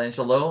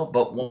 Michelangelo.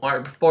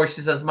 But before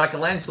she says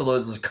Michelangelo,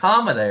 there's a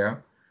comma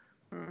there.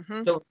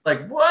 Mm-hmm. So,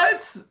 like,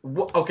 what?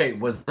 Okay,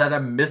 was that a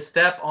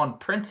misstep on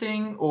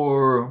printing,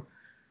 or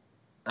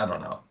I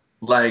don't know.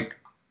 Like,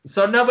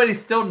 so nobody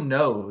still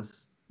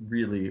knows,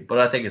 really, but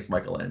I think it's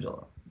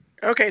Michelangelo.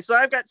 Okay, so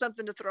I've got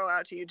something to throw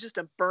out to you just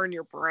to burn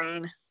your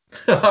brain.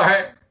 All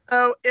right.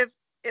 So if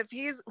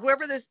he's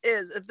whoever this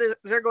is, if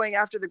they're going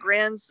after the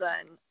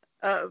grandson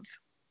of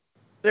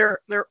their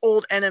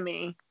old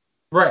enemy,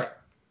 Right.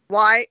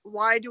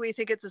 why do we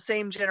think it's the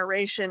same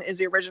generation as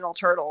the original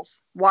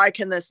Turtles? Why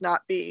can this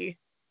not be?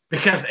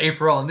 Because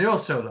April O'Neil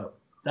showed up.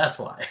 That's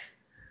why.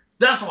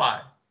 That's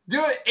why.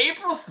 Dude,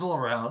 April's still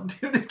around.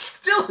 Dude, it's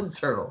still in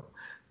Turtle.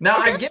 Now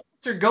I get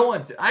what you're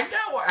going to. I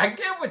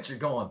get what you're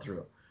going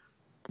through.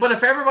 But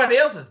if everybody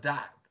else has died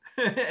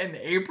and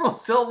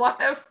April's still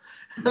alive,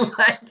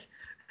 like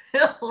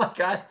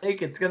I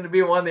think it's gonna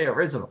be one of the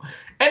original.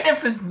 And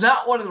if it's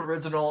not one of the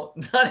original,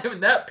 not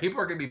even that, people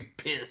are gonna be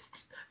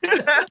pissed.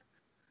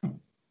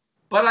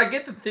 But I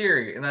get the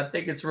theory, and I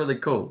think it's really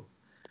cool.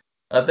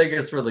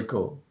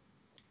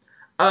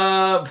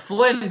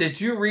 Flynn,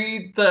 did you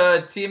read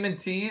the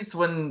TMNTs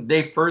when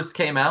they first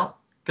came out?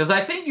 Because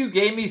I think you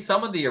gave me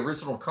some of the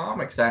original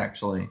comics,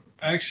 actually.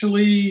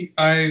 Actually,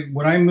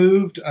 when I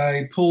moved,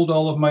 I pulled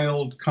all of my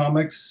old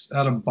comics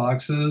out of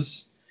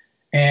boxes,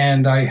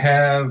 and I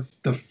have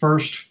the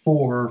first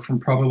 4 from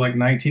probably like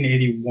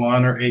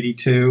 1981 or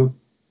 82.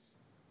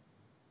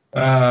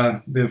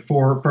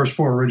 The first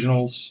 4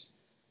 originals.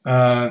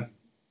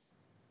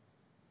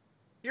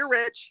 You're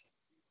rich.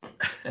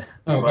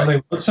 Oh, are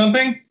they worth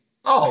something?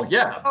 Oh,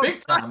 yeah,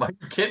 big time. Are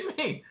you kidding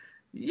me?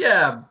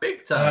 Yeah,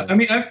 big time. I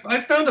mean,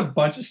 I found a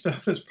bunch of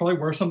stuff that's probably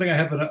worth something. I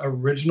have an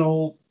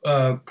original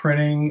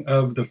printing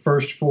of the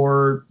first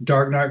 4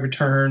 Dark Knight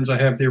Returns. I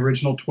have the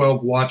original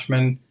 12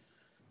 Watchmen.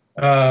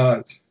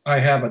 I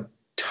have a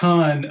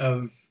ton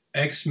of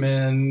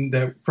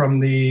X-Men from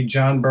the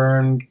John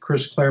Byrne,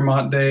 Chris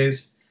Claremont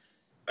days.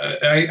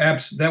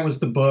 That was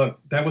the book.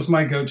 That was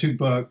my go-to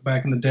book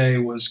back in the day.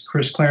 Was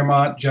Chris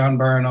Claremont, John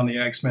Byrne on the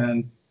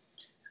X-Men.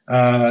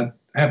 I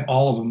have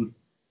all of them.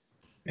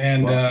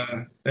 And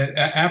wow.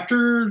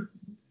 After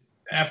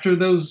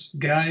those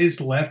guys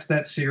left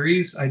that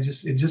series,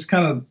 it just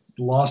kind of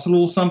lost a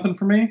little something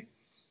for me.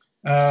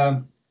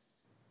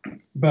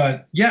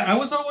 But yeah, I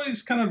was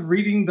always kind of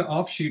reading the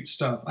offshoot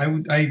stuff.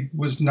 I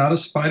was not a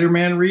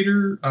Spider-Man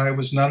reader. I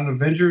was not an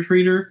Avengers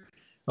reader.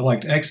 I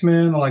liked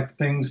X-Men. I liked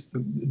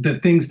the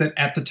things that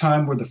at the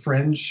time were the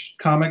fringe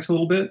comics a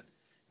little bit.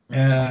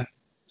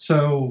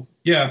 So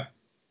yeah,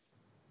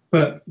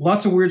 but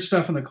lots of weird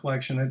stuff in the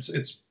collection.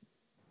 It's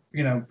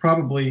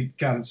probably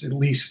it's at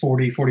least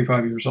 40,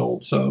 45 years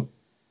old. So,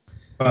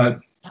 but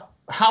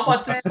how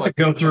about this? I have to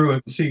go through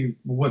it and see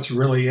what's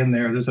really in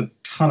there. There's a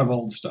ton of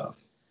old stuff.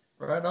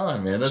 Right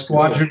on, man. That's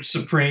Squadron cool.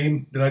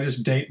 Supreme. Did I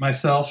just date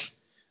myself?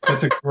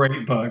 That's a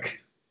great book.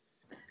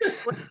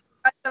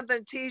 Something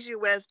to tease you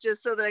with,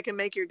 just so that I can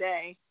make your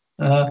day.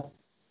 Uh-huh.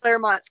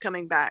 Claremont's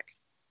coming back.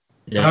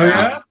 Yeah. Oh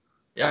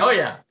yeah. Oh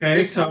yeah.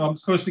 Okay, so I'm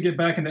supposed to get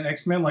back into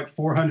X-Men like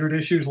 400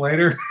 issues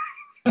later.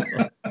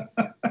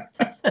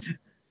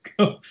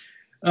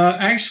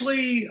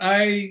 Actually,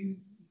 I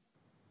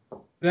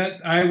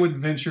would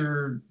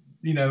venture,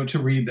 to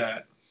read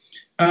that.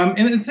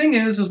 And the thing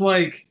is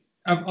like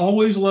I've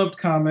always loved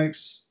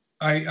comics.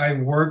 I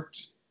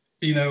worked,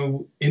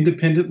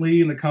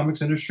 independently in the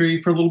comics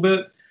industry for a little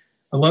bit.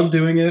 I love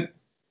doing it.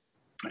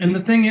 And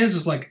the thing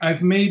is like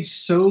I've made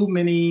so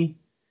many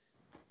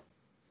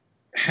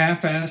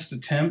half-assed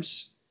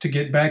attempts to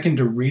get back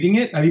into reading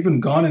it. I've even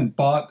gone and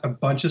bought a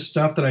bunch of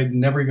stuff that I'd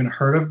never even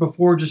heard of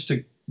before, just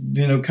to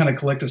kind of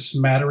collect a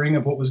smattering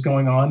of what was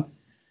going on,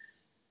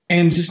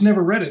 and just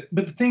never read it.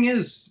 But the thing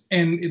is,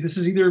 and this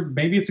is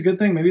maybe it's a good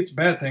thing, maybe it's a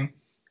bad thing,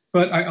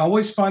 but I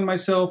always find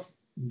myself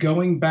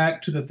going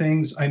back to the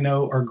things I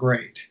know are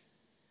great.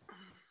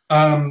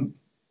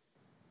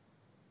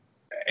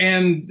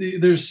 And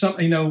there's some,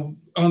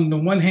 on the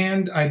one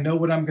hand, I know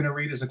what I'm going to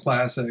read as a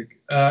classic.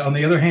 On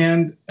the other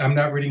hand, I'm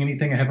not reading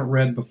anything I haven't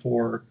read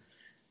before.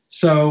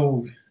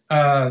 So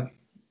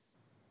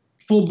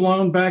full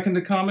blown back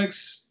into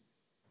comics,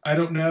 I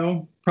don't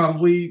know.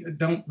 Probably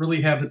don't really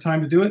have the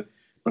time to do it,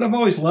 but I've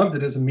always loved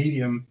it as a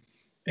medium.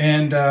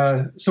 And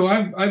so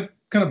I've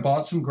kind of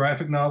bought some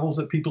graphic novels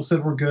that people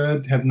said were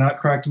good, have not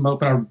cracked them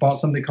open. I bought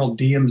something called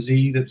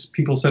DMZ that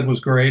people said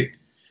was great.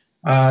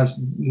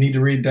 Need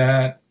to read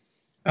that.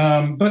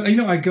 But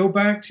I go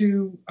back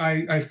to,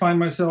 I find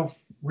myself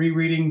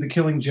rereading The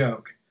Killing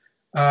Joke.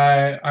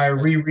 I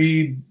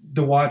reread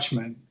The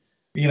Watchmen,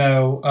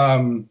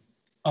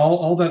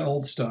 all that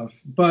old stuff.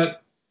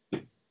 But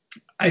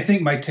I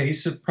think my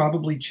tastes have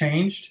probably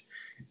changed,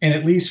 and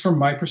at least from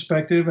my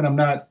perspective, and I'm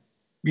not,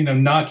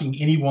 knocking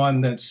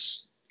anyone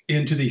that's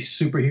into the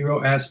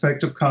superhero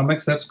aspect of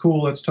comics. That's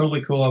cool. That's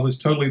totally cool. I was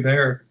totally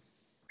there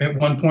at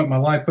one point in my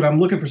life, but I'm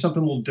looking for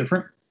something a little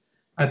different.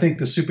 I think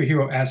the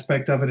superhero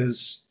aspect of it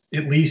is,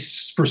 at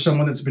least for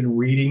someone that's been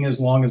reading as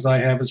long as I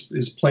have,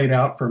 is played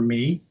out for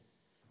me.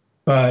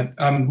 But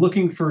I'm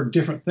looking for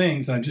different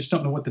things, and I just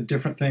don't know what the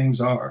different things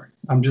are.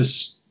 I'm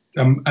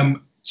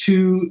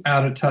too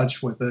out of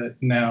touch with it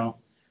now.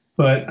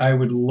 But I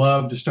would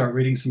love to start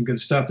reading some good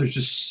stuff. There's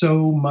just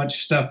so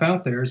much stuff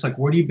out there. It's like,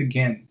 where do you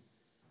begin?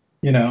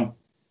 So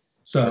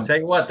I'll tell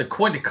you what, the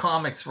Quinta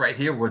Comics right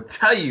here will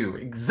tell you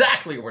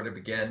exactly where to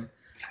begin.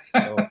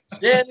 So,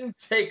 then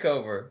take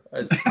over.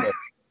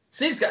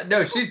 She's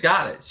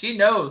got it. She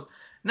knows.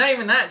 Not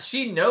even that.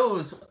 She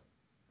knows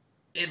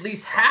at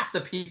least half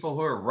the people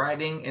who are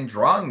writing and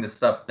drawing this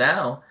stuff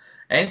down,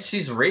 and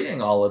she's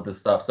reading all of this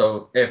stuff.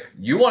 So if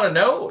you want to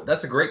know,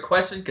 that's a great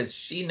question because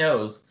she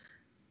knows.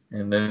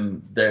 And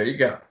then there you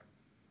go.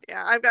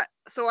 Yeah,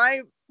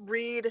 I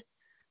read,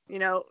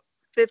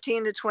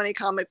 15 to 20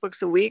 comic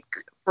books a week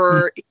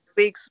for each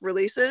week's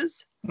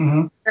releases.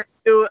 Mm-hmm. I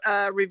do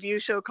a review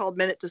show called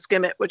Minute to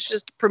Skim It, which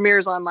just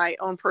premieres on my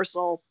own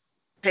personal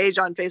page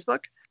on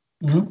Facebook.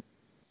 Mm-hmm.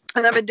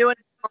 And I've been doing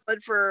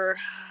it for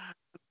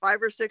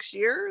 5 or 6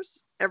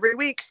 years, every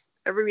week.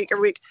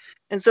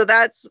 And so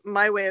that's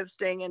my way of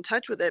staying in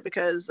touch with it,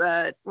 because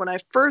when I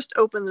first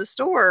opened the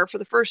store for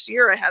the first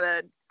year, I had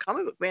a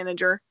comic book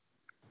manager.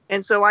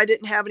 And so I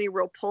didn't have any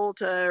real pull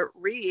to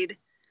read.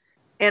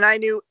 And I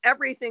knew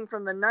everything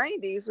from the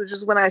 90s, which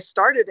is when I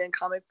started in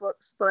comic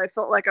books, but I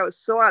felt like I was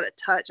so out of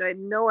touch. I had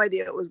no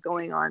idea what was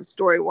going on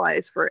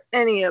story-wise for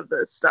any of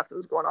the stuff that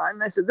was going on.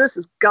 And I said, this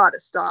has got to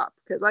stop,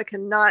 because I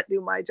cannot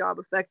do my job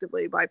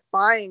effectively by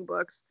buying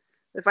books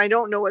if I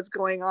don't know what's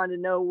going on to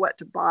know what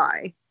to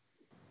buy.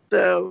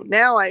 So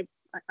now I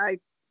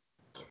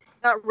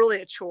not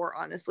really a chore,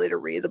 honestly, to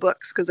read the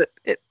books, because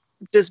it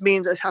just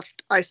means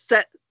I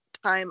set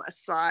time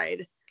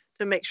aside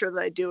to make sure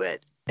that I do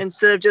it,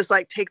 instead of just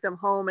like take them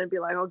home and be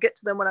like, I'll get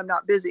to them when I'm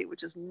not busy,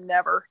 which is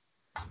never.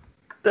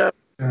 So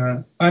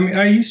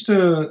I used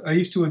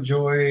to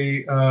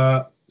enjoy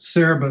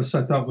Cerebus.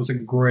 I thought was a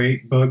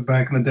great book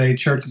back in the day.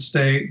 Church and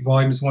State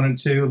volumes 1 and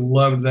 2.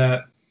 Loved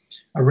that.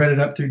 I read it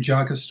up through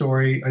Jaka's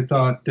story. I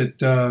thought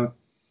that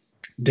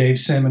Dave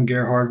Sim and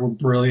Gerhard were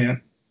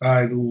brilliant.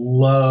 I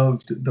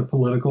loved the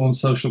political and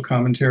social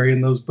commentary in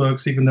those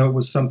books, even though it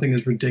was something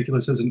as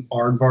ridiculous as an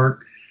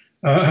aardvark.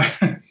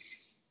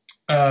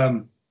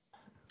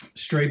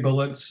 Stray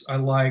Bullets I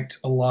liked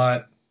a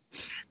lot.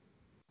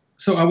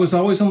 So I was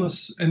always on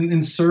this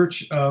in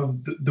search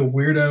of the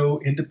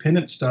weirdo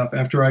independent stuff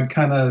after I'd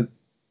kind of,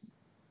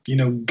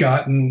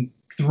 gotten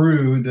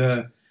through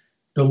the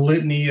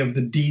litany of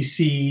the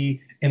DC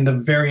and the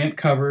variant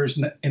covers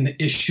and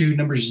the issue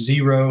number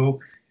 0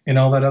 and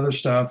all that other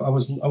stuff. I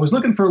was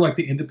looking for like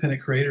the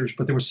independent creators,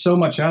 but there was so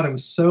much out. It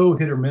was so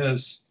hit or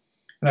miss.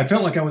 And I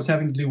felt like I was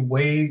having to do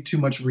way too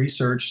much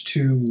research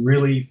to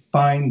really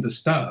find the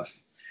stuff.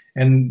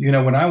 And,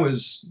 when I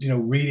was,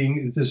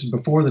 reading, this is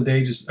before the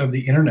days of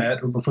the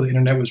internet, or before the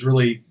internet was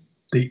really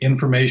the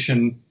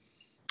information,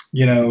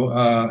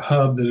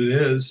 hub that it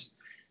is,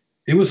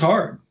 it was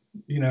hard.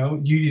 You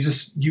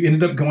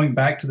ended up going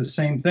back to the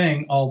same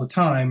thing all the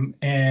time.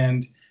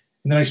 And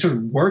then I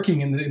started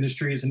working in the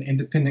industry as an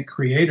independent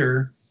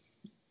creator.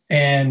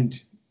 And,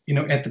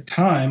 at the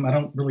time, I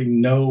don't really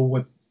know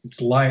what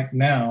it's like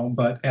now,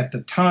 but at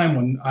the time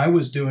when I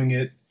was doing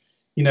it,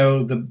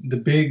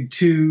 the big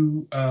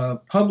 2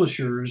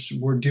 publishers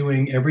were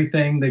doing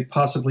everything they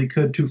possibly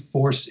could to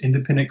force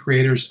independent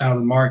creators out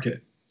of the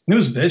market. And it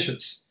was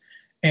vicious.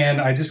 And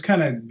I just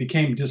kind of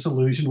became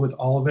disillusioned with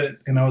all of it.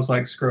 And I was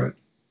like, screw it.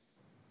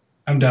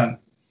 I'm done.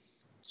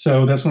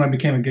 So that's when I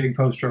became a gig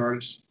poster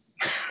artist.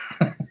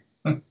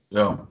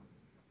 Yeah.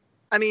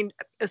 I mean,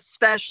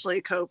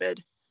 especially during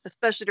COVID,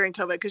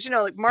 because,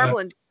 like Marvel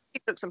and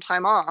DC took some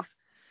time off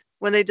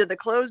when they did the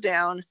close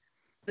down.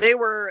 They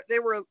were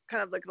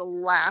kind of like the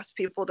last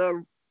people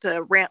to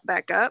ramp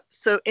back up.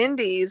 So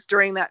indies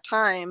during that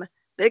time,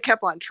 they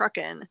kept on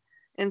trucking.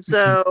 And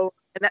so,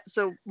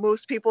 so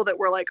most people that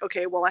were like,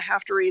 okay, well, I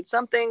have to read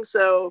something.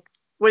 So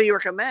what do you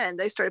recommend?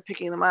 They started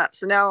picking them up.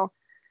 So now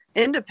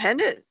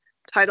independent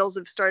titles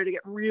have started to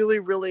get really,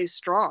 really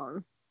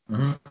strong.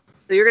 Mm-hmm.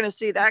 So you're going to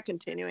see that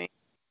continuing.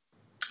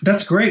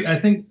 That's great. I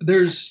think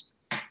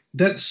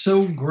that's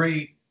so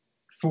great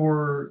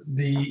for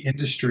the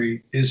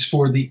industry, is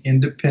for the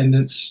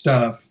independent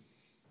stuff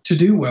to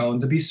do well and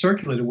to be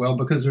circulated well,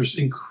 because there's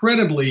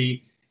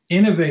incredibly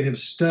innovative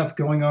stuff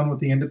going on with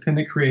the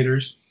independent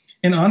creators.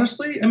 And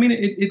honestly, I mean,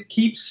 it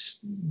keeps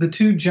the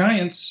 2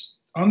 giants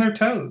on their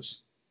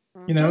toes.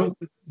 Mm-hmm.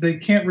 They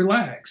can't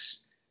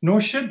relax,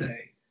 nor should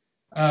they.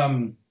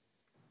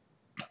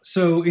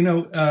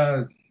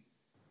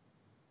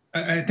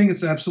 I think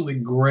it's absolutely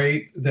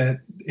great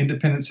that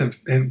independents have,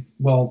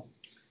 well,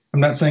 I'm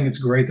not saying it's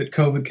great that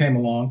COVID came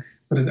along,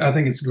 but I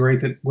think it's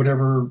great that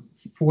for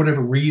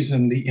whatever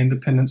reason, the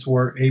independents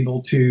were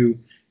able to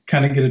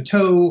kind of get a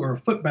toe or a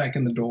foot back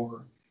in the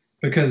door,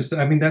 because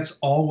I mean, that's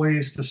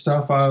always the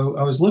stuff I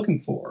was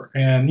looking for.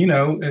 And,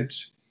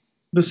 it's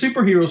the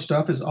superhero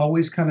stuff is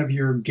always kind of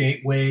your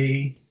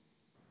gateway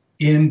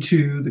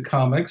into the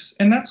comics.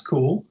 And that's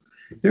cool.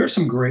 There are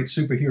some great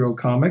superhero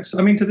comics.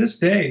 I mean, to this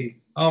day,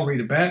 I'll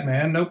read a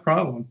Batman, no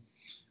problem.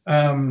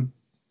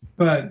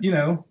 But,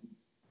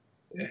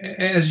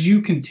 as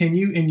you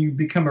continue and you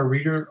become a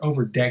reader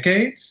over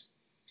decades,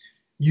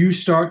 you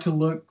start to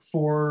look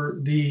for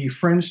the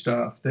fringe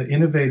stuff, the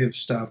innovative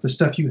stuff, the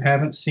stuff you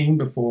haven't seen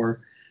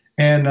before.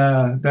 And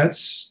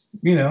that's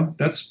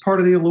part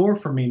of the allure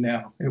for me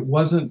now. It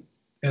wasn't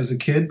as a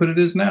kid, but it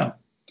is now.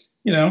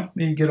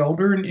 You get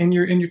older and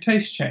your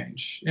tastes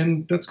change,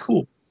 and that's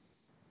cool.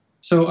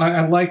 So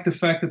I like the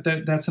fact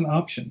that that's an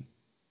option.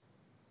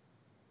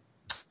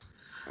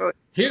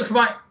 Here's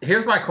my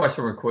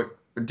question real quick.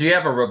 Do you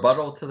have a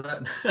rebuttal to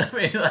that?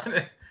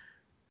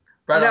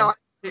 Right No. on.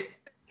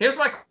 Here's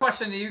my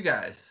question to you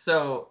guys.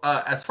 So,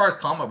 as far as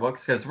comic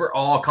books, because we're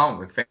all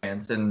comic book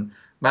fans, and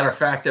matter of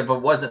fact, if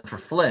it wasn't for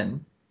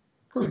Flynn,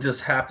 who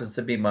just happens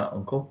to be my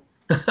uncle,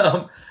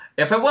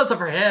 if it wasn't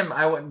for him,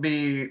 I wouldn't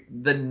be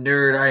the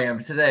nerd I am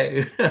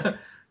today.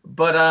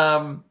 But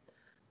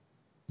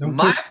Don't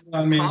push that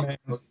on me, man.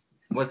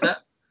 What's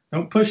that?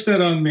 Don't push that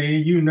on me.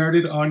 You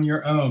nerded on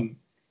your own.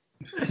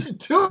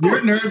 Dude,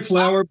 Your nerd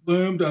flower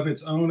bloomed of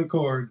its own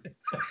accord.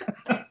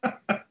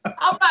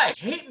 I'm not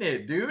hating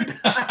it, dude.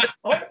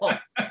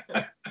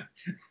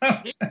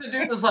 The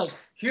dude was like,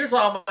 "Here's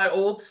all my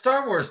old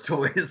Star Wars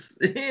toys."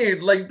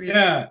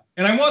 Yeah,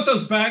 and I want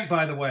those back,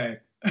 by the way.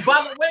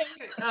 By the way,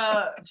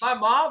 my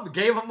mom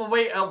gave them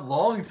away a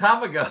long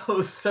time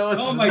ago. So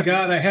oh my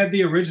God, I had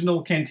the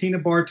original Cantina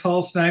Bar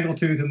tall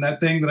snaggletooth in that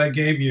thing that I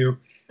gave you,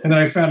 and then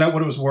I found out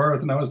what it was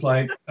worth, and I was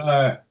like,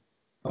 I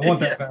want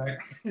that back.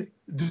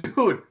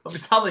 Dude, I'm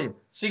telling you,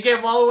 she gave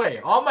them all away.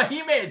 All my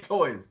He-Man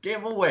toys gave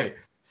them away.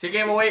 She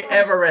gave away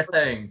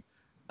everything.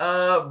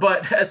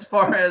 But as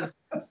far as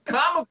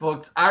comic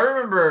books, I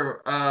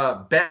remember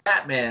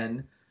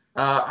Batman.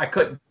 I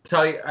couldn't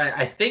tell you.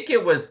 I think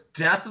it was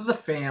Death of the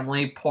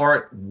Family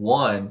Part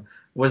 1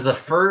 was the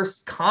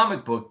first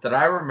comic book that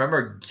I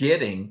remember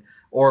getting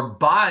or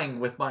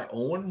buying with my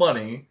own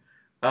money.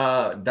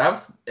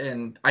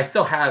 And I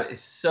still have it.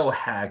 It's so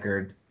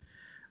haggard.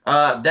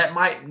 That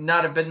might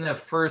not have been the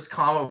first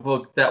comic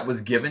book that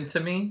was given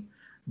to me,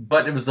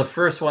 but it was the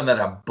first one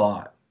that I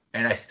bought.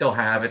 And I still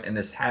have it, and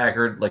it's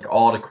haggard like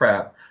all the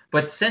crap.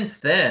 But since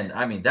then,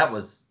 I mean, that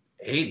was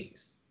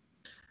 80s.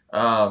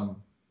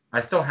 I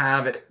still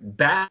have it.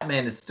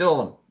 Batman is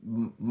still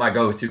my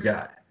go-to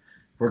guy.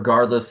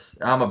 Regardless,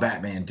 I'm a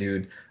Batman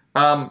dude.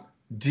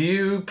 Do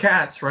you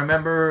cats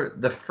remember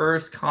the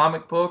first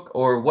comic book,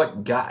 or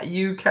what got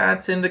you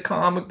cats into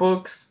comic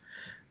books?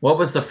 What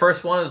was the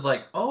first one? It was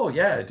like, oh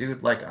yeah,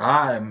 dude, like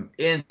I'm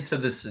into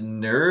this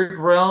nerd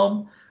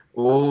realm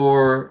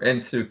or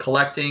into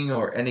collecting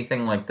or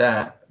anything like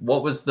that.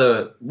 What was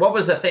the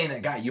thing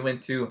that got you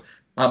into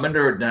I'm a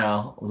nerd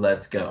now,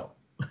 let's go?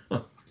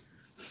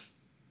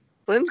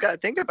 Lynn's got to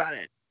think about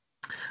it.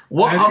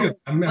 Well,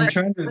 I'm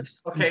trying to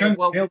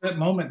nail that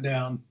moment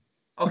down.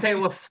 Okay,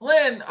 well,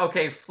 Flynn,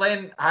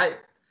 I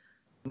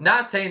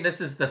not saying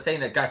this is the thing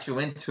that got you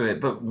into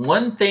it, but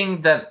one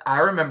thing that I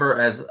remember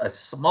as a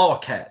small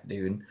cat,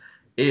 dude,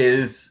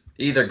 is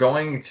either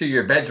going to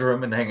your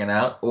bedroom and hanging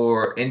out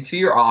or into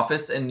your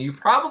office, and you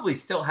probably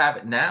still have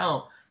it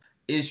now,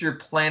 is your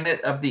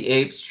Planet of the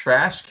Apes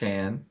trash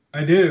can.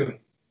 I do.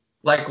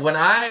 Like when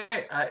I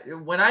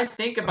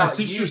think about my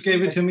sisters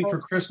gave it to me for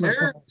Christmas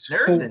when I was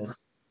 4.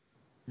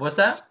 What's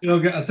that?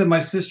 I said my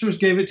sisters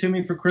gave it to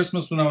me for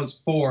Christmas when I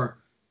was 4.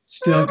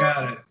 Still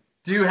got it.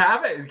 Do you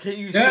have it? Can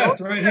you show it?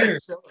 Right here.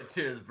 Show it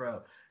to us,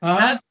 bro.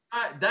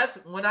 That's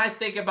when I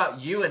think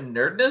about you and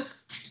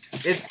nerdness.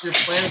 It's your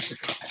Planet of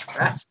the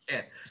trash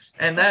can,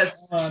 and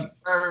that's I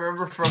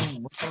remember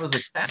from when I was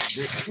a cat.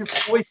 You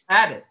always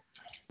had it,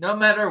 no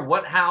matter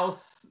what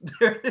house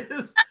there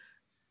is.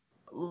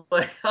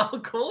 Like, how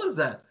cool is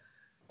that?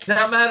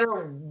 No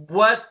matter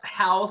what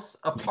house,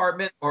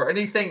 apartment, or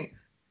anything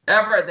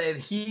ever that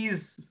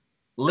he's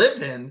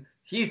lived in,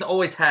 he's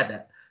always had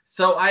that.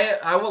 So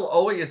I will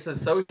always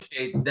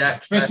associate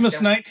that. Christmas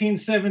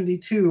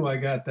 1972, I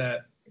got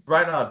that.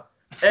 Right on.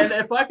 And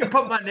if I could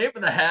put my name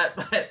in the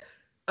hat,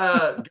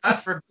 God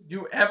forbid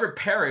you ever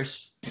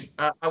perish,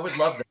 I would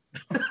love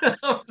that.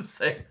 I'm just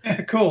saying.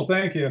 Cool,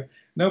 thank you.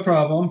 No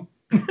problem.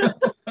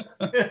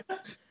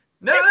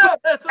 No,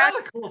 that's not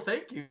a cool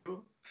thank you.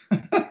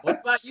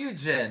 What about you,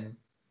 Jen?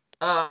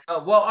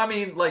 Well, I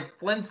mean, like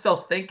Flynn's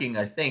still thinking.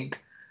 I think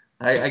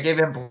I gave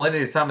him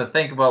plenty of time to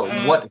think about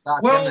what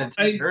got him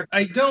into nerd.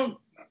 I don't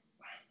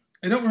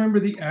remember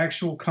the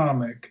actual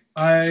comic.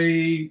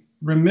 I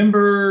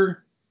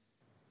remember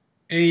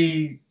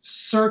a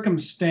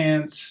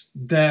circumstance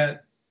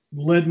that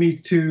led me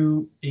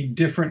to a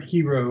different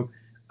hero.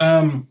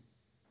 I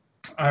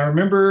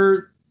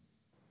remember.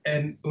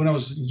 And when I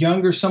was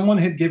younger, someone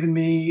had given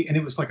me, and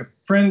it was like a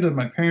friend of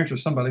my parents or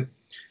somebody,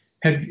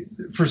 had,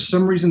 for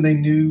some reason, they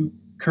knew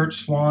Curt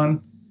Swan,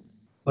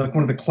 like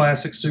one of the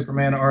classic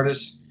Superman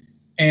artists.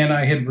 And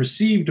I had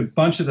received a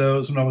bunch of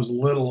those when I was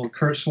little,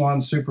 Curt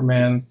Swan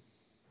Superman.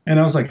 And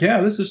I was like,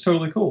 yeah, this is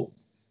totally cool.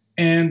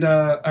 And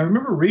I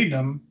remember reading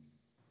them,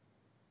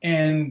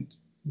 and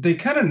they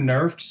kind of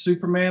nerfed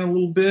Superman a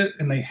little bit,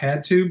 and they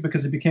had to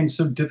because it became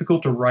so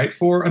difficult to write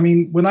for. I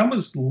mean, when I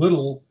was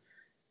little,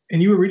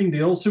 and you were reading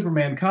the old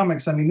Superman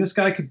comics, I mean, this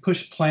guy could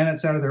push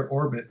planets out of their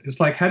orbit. It's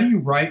like, how do you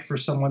write for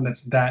someone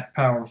that's that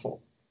powerful?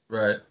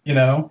 Right. You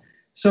know?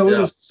 So it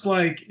was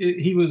like,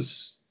 he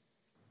was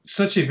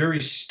such a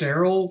very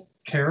sterile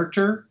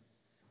character,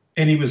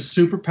 and he was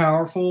super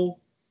powerful,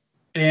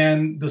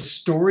 and the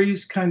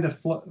stories kind of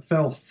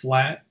fell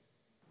flat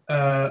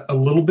a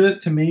little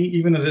bit to me,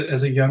 even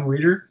as a young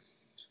reader.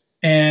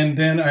 And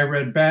then I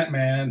read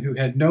Batman, who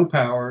had no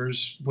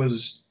powers,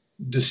 was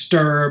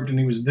disturbed, and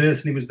he was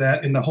this and he was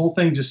that, and the whole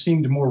thing just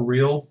seemed more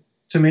real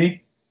to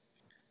me.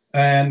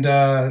 And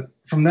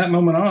from that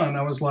moment on,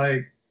 I was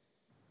like,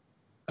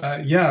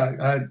 no,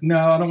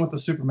 I don't want the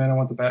Superman. I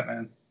want the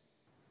Batman.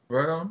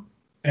 Right on.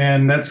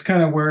 And that's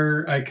kind of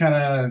where I kind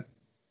of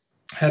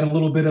had a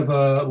little bit of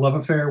a love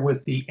affair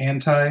with the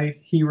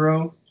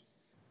anti-hero.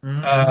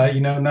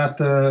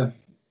 Mm-hmm.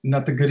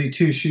 Not the goody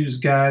two shoes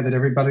guy that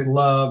everybody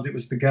loved. It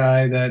was the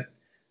guy that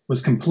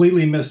was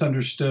completely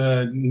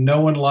misunderstood. No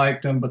one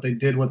liked him, but they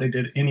did what they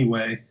did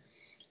anyway.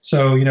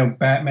 So,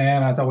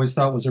 Batman, I always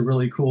thought was a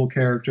really cool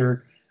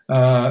character.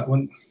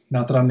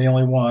 Not that I'm the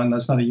only one.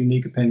 That's not a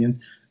unique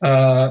opinion.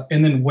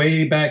 And then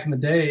way back in the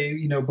day,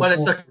 before, but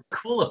it's a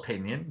cool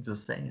opinion,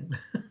 just saying.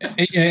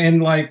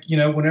 and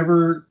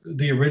whenever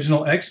the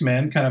original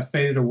X-Men kind of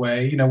faded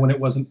away, when it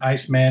wasn't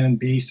Iceman and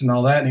Beast and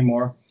all that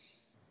anymore,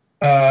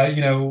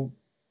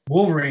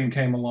 Wolverine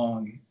came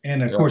along,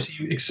 and of course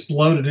he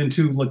exploded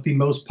into like the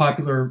most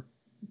popular,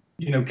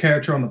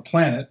 character on the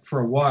planet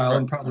for a while,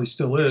 and probably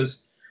still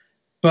is.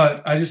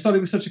 But I just thought he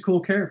was such a cool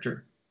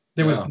character.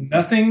 There was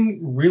nothing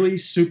really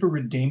super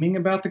redeeming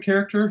about the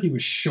character. He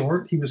was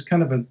short. He was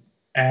kind of an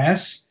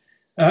ass.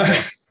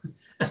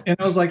 And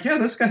I was like, yeah,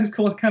 this guy's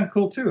cool, kind of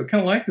cool too. I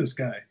kind of like this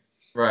guy.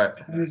 Right.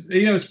 And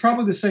it's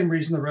probably the same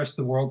reason the rest of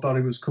the world thought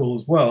he was cool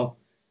as well.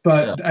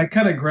 But I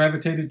kind of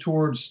gravitated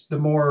towards the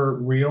more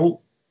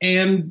real.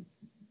 And,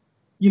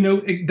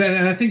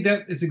 and I think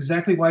that is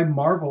exactly why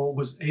Marvel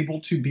was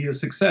able to be a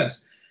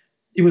success.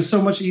 It was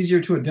so much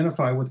easier to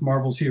identify with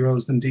Marvel's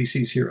heroes than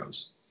DC's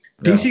heroes.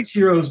 DC's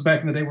heroes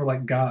back in the day were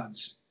like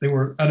gods. They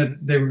were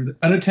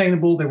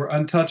unattainable. They were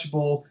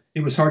untouchable.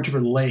 It was hard to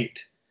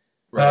relate.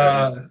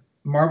 Right.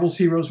 Marvel's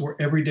heroes were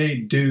everyday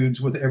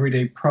dudes with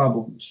everyday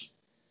problems.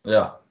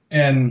 Yeah.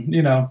 And,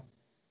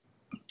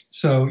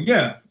 so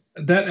yeah,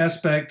 that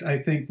aspect I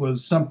think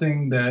was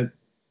something that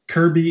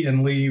Kirby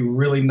and Lee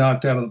really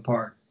knocked out of the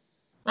park.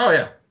 Oh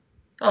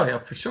yeah,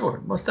 for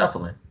sure, most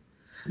definitely.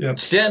 Yep.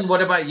 Jen,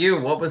 what about you?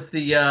 What was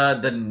the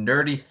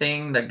nerdy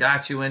thing that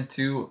got you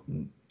into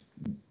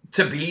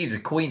to be the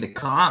queen of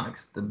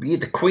comics, to be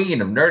the queen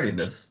of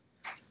nerdiness?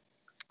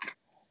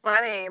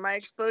 Funny, my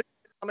exposure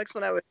to comics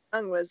when I was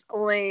young was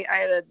I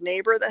had a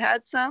neighbor that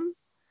had some.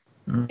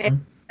 Mm-hmm.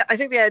 And I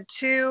think they had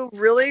 2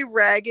 really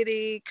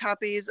raggedy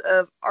copies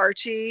of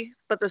Archie,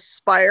 but the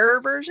Spire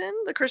version,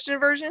 the Christian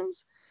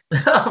versions.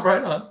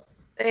 Right on.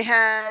 They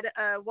had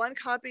 1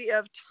 copy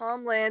of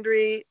Tom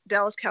Landry,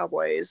 Dallas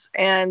Cowboys,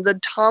 and the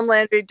Tom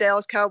Landry,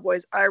 Dallas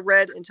Cowboys I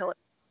read until it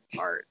was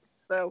apart.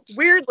 So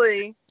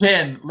weirdly,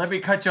 Jen, let me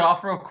cut you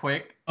off real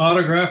quick.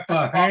 Autographed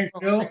by Hank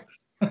Hill.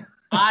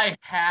 I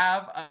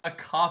have a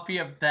copy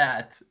of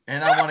that,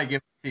 and I want to give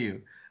it to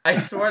you. I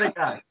swear to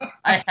God,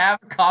 I have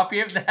a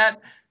copy of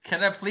that.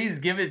 Can I please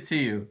give it to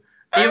you?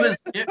 I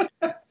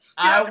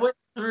went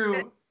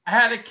through. I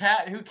had a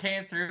cat who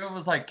came through and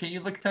was like, "Can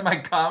you look through my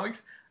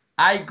comics?"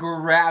 I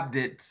grabbed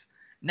it.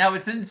 Now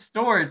it's in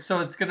storage,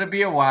 so it's gonna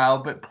be a while.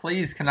 But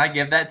please, can I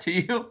give that to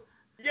you?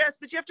 Yes,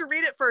 but you have to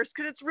read it first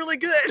because it's really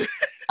good.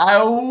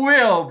 I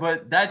will,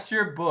 but that's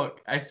your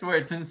book. I swear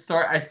it's in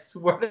storage. I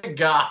swear to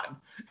God,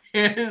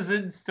 it is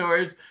in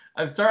storage.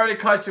 I'm sorry to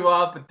cut you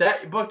off, but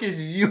that book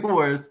is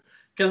yours.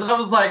 Because I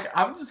was like,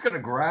 I'm just going to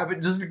grab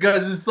it just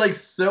because it's like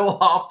so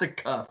off the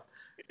cuff.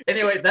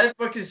 Anyway, that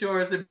book is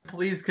yours, and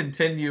please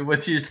continue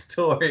with your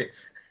story.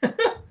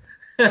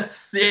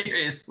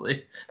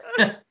 Seriously.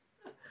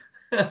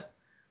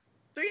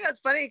 So yeah, it's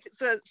funny.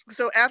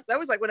 So after that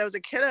was like when I was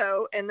a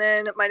kiddo, and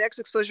then my next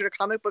exposure to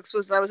comic books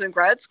was when I was in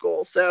grad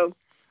school. So,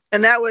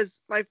 and that was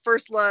my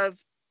first love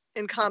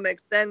in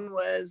comics. Then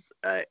was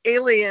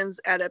Aliens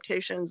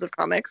adaptations of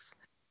comics,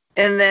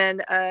 and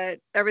then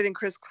everything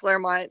Chris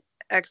Claremont,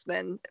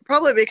 X-Men.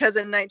 Probably because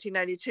in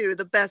 1992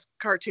 the best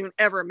cartoon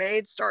ever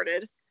made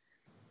started,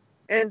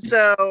 and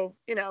so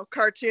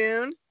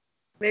cartoon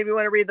made me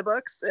want to read the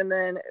books, and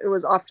then it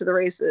was off to the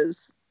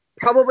races.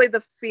 Probably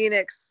the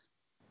Phoenix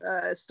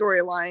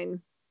storyline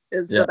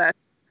is the best.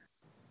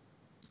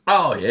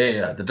 Oh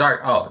yeah, the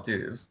dark. Oh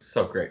dude, it was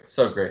so great.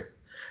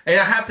 And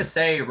I have to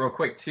say real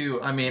quick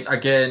too, I mean,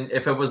 again,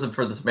 if it wasn't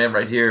for this man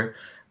right here,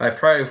 I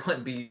probably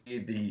wouldn't be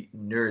the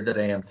nerd that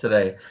I am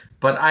today.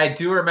 But I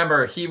do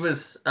remember he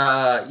was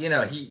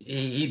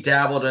he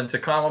dabbled into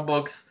comic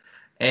books,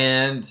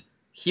 and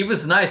he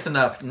was nice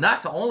enough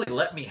not to only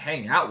let me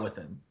hang out with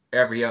him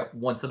every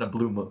once in a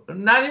blue moon,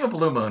 not even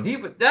blue moon.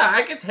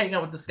 I get to hang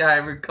out with this guy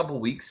every couple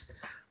weeks.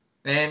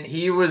 And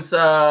he was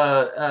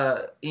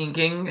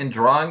inking and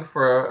drawing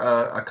for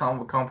a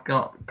comic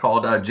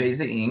called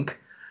Jay-Z Inc.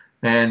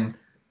 And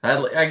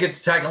I get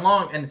to tag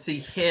along and see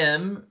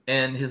him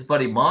and his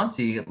buddy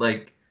Monty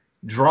like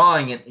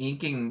drawing and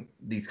inking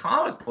these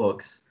comic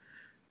books,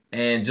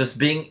 and just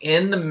being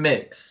in the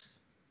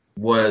mix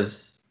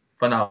was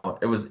phenomenal.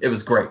 It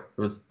was great.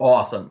 It was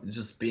awesome.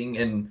 Just being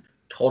in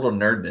total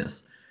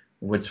nerdness,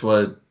 which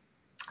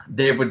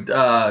they would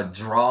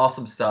draw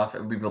some stuff. It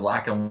would be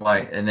black and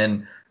white, and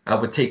then I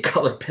would take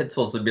colored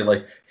pencils and be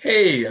like,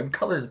 "Hey, I'm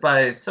colors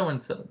by so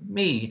and so,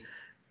 me,"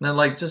 and then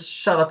like just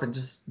shut up and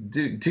just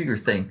do your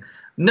thing.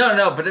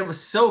 No, but it was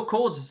so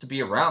cool just to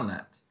be around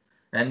that.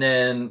 And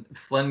then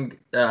Flynn,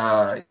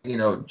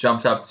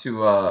 jumped up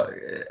to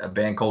a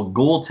band called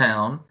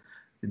Ghoultown,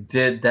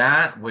 did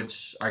that,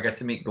 which I got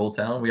to meet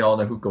Ghoultown. We all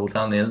know who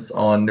Ghoultown is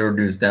on Nerd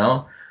News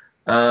Now.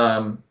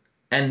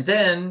 And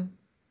then,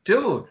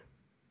 dude,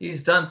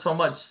 he's done so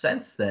much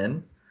since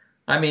then.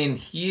 I mean,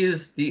 he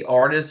is the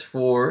artist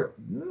for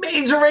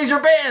major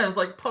bands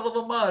like Puddle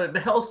of Mud and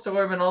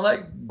Hellstorm and all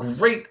that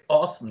great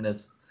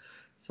awesomeness.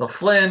 So,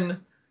 Flynn,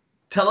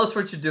 tell us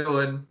what you're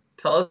doing.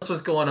 Tell us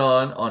what's going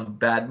on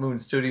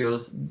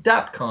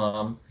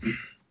badmoonstudios.com.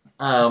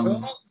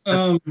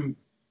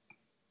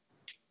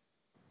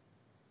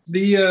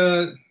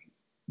 The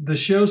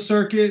show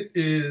circuit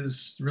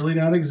is really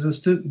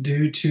non-existent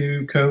due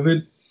to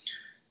COVID.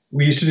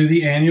 We used to do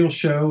the annual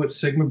show at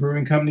Sigma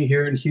Brewing Company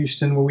here in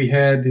Houston, where we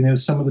had,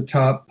 some of the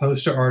top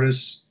poster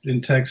artists in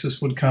Texas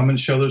would come and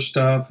show their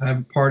stuff, have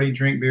a party,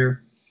 drink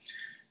beer.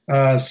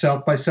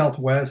 South by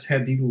Southwest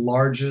had the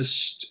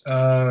largest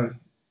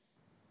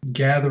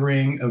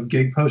gathering of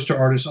gig poster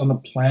artists on the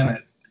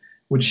planet.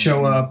 Would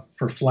show up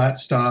for flat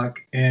stock,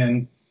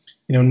 and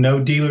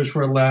no dealers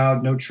were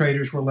allowed, no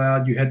traders were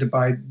allowed. You had to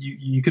buy,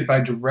 you could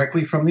buy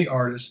directly from the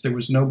artist. There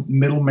was no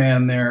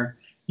middleman there.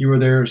 You were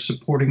there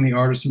supporting the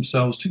artists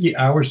themselves. It took you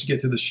hours to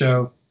get through the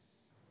show.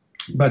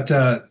 But,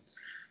 I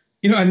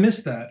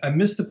missed that. I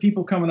missed the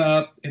people coming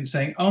up and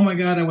saying, "Oh my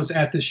God, I was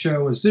at this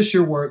show. Is this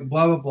your work?"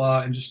 Blah, blah,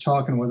 blah, and just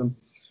talking with them.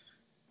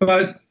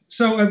 But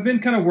so I've been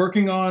kind of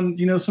working on,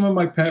 some of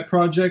my pet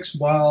projects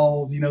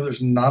while,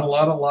 there's not a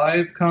lot of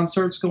live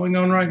concerts going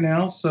on right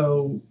now.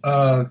 So,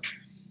 the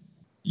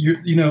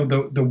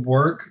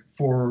work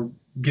for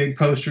gig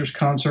posters,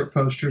 concert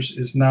posters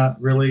is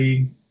not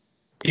really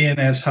in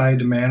as high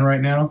demand right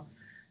now.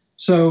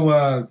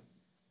 So,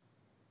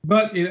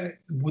 but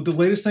the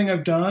latest thing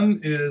I've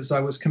done is I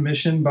was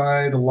commissioned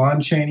by the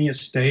Lon Chaney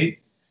estate.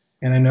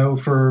 And I know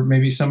for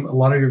maybe a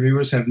lot of your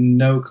viewers have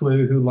no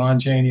clue who Lon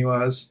Chaney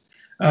was.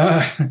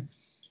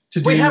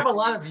 We have a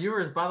lot of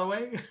viewers, by the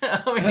way.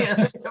 We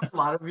have a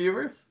lot of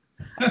viewers.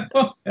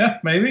 Oh, yeah,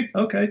 maybe.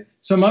 Okay.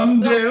 Some of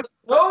them do.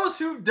 Those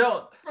who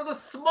don't, for the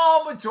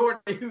small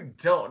majority who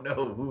don't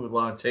know who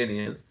Lon Chaney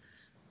is.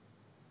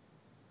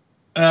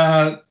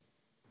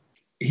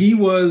 He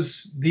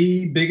was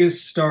the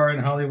biggest star in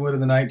Hollywood in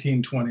the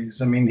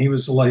 1920s. I mean, he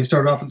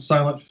started off in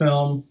silent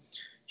film.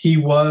 He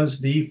was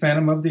the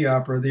Phantom of the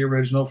Opera, the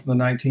original from the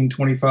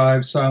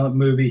 1925 silent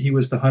movie. He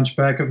was the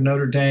Hunchback of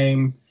Notre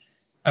Dame.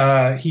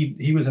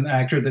 He was an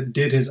actor that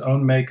did his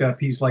own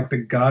makeup. He's like the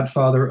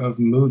godfather of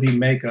movie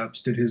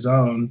makeups, did his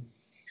own.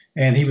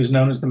 And he was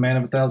known as the Man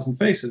of a Thousand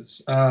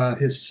Faces.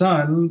 His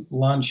son,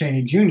 Lon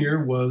Chaney Jr.,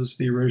 was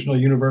the original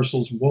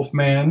Universal's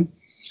Wolfman.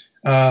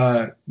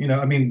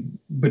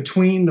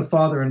 Between the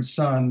father and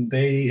son,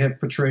 they have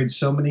portrayed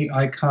so many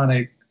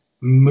iconic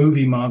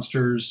movie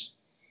monsters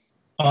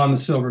on the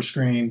silver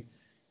screen.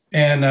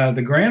 And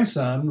the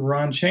grandson,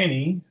 Ron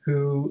Chaney,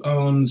 who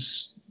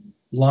owns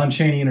Lon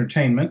Chaney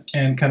Entertainment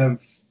and kind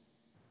of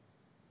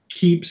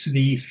keeps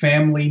the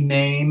family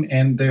name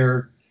and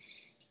their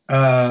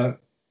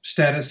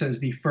status as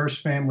the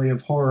first family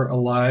of horror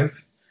alive,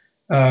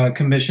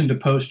 commissioned a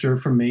poster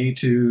for me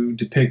to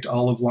depict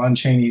all of Lon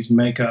Chaney's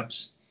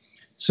makeups.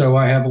 So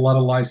I have a lot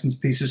of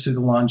licensed pieces through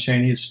the Lon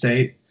Chaney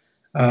estate.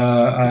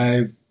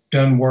 I've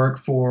done work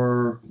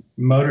for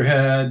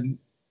Motorhead,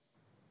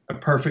 A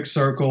Perfect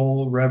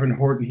Circle, Reverend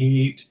Horton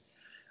Heat.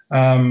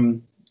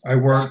 I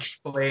worked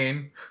for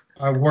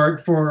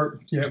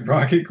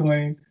Rocket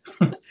Queen.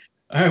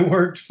 I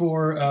worked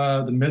for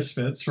the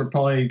Misfits for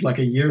probably like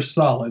a year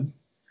solid.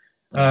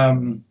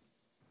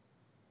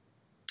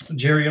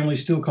 Jerry only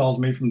still calls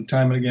me from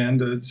time and again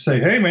to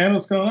say, "Hey man,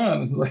 what's going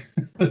on?"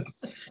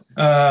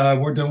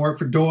 We're doing work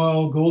for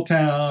Doyle,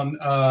 Ghoultown,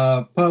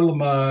 Puddle of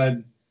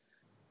Mud,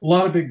 a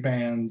lot of big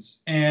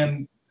bands.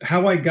 And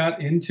how I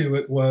got into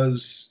it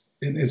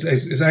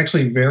is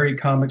actually very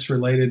comics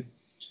related.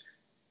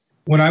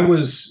 When I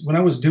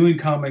was doing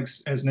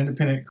comics as an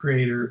independent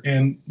creator,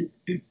 and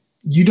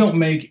you don't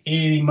make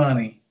any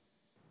money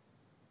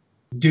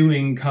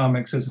doing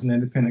comics as an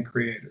independent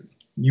creator.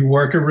 You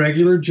work a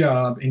regular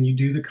job and you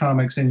do the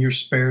comics in your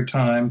spare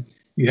time.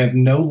 You have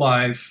no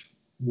life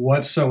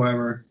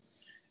whatsoever.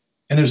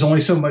 And there's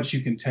only so much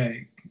you can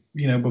take,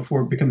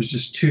 before it becomes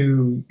just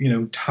too,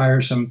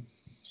 tiresome.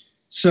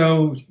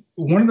 So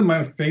one of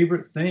my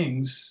favorite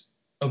things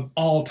of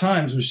all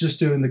times was just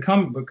doing the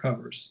comic book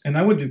covers. And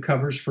I would do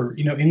covers for,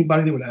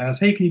 anybody that would ask,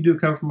 "Hey, can you do a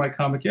cover for my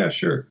comic?" "Yeah,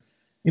 sure."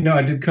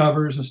 I did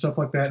covers and stuff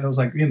like that. And I was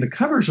like, the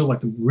covers are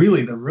like the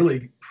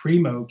really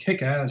primo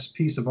kick-ass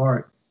piece of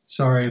art.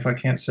 Sorry if I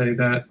can't say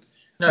that.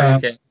 No, you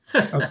can.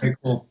 Okay,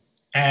 cool.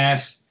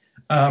 Ass.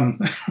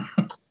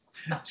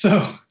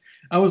 So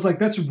I was like,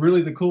 that's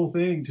really the cool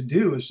thing to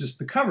do, is just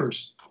the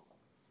covers.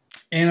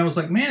 And I was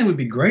like, man, it would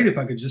be great if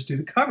I could just do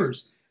the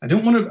covers. I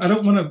don't want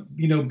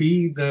to,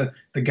 be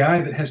the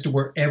guy that has to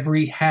wear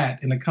every hat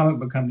in a comic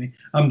book company.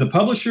 I'm the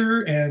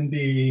publisher and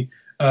the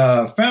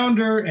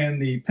founder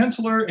and the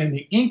penciler and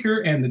the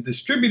inker and the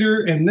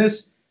distributor and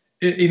this,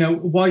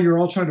 while you're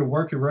all trying to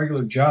work a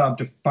regular job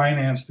to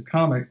finance the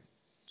comic.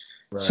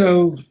 Right.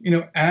 So,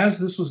 as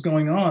this was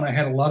going on, I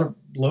had a lot of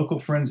local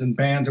friends and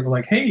bands that were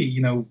like, hey,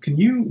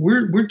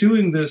 we're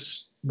doing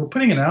this, we're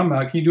putting an album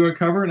out. Can you do a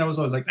cover? And I was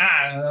always like,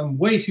 I'm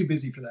way too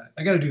busy for that.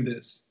 I got to do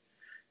this.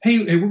 Hey,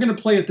 we're going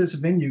to play at this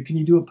venue. Can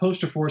you do a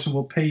poster for us and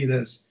we'll pay you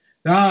this?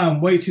 I'm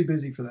way too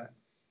busy for that.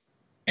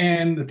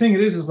 And the thing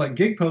is like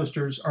gig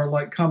posters are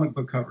like comic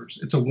book covers.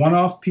 It's a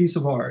one-off piece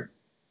of art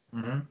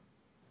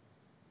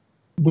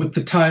with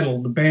the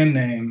title, the band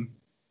name.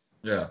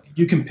 Yeah.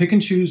 You can pick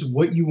and choose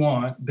what you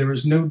want. There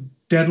is no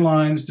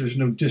deadlines. There's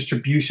no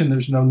distribution.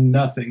 There's no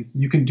nothing.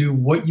 You can do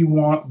what you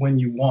want when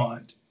you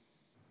want.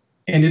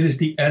 And it is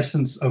the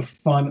essence of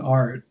fun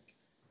art.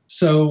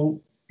 So,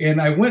 and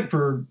I went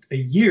for a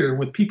year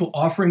with people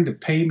offering to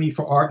pay me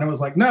for art. And I was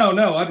like, no,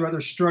 I'd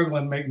rather struggle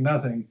and make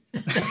nothing.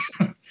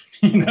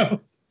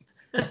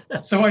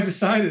 So I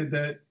decided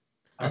that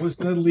I was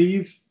going to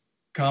leave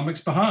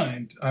comics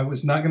behind. I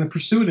was not going to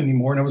pursue it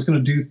anymore. And I was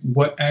going to do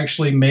what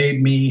actually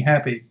made me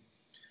happy.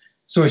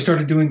 So I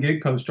started doing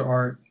gig poster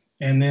art.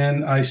 And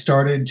then I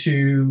started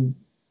to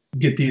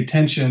get the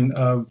attention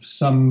of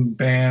some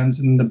bands,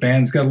 and the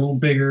bands got a little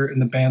bigger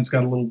and the bands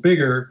got a little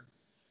bigger.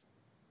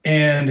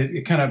 And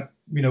it kind of,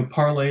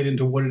 parlayed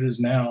into what it is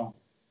now.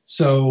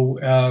 So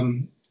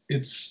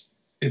it's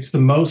the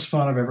most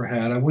fun I've ever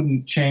had. I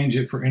wouldn't change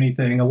it for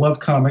anything. I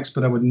love comics,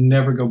 but I would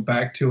never go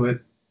back to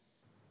it.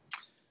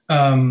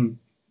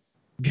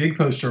 Gig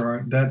poster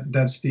art,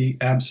 that's the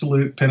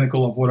absolute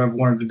pinnacle of what I've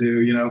wanted to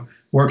do.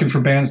 Working for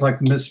bands like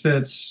the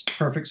Misfits,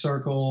 Perfect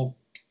Circle,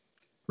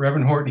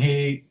 Reverend Horton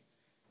Heat.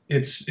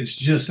 It's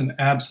just an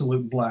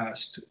absolute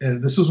blast.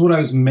 This was what I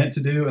was meant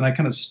to do, and I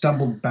kind of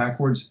stumbled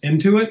backwards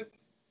into it.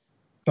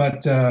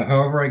 But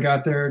however I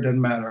got there,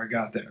 doesn't matter. I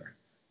got there.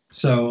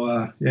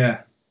 So,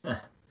 yeah.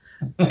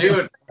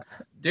 Dude,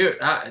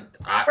 I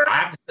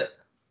have to,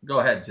 go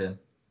ahead, Jen.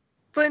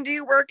 Flynn, do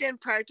you work in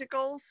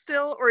practical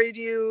still, or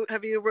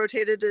have you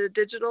rotated to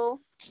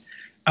digital?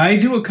 I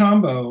do a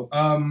combo.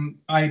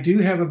 I do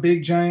have a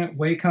big giant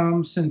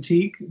Wacom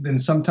Cintiq. Then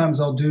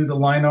sometimes I'll do the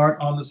line art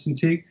on the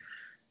Cintiq.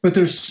 But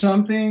there's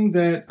something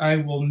that I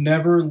will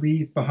never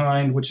leave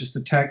behind, which is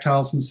the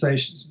tactile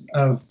sensations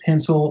of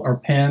pencil or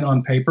pen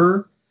on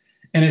paper.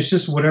 And it's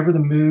just whatever the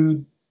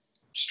mood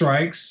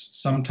strikes.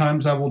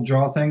 Sometimes I will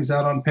draw things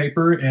out on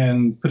paper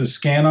and put a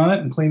scan on it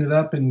and clean it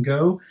up and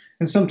go.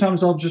 And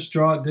sometimes I'll just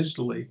draw it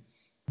digitally.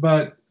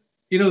 But,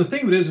 the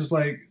thing of it is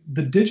like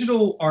the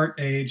digital art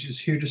age is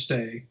here to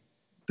stay.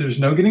 There's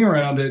no getting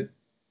around it.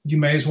 You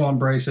may as well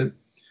embrace it.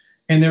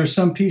 And there are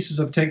some pieces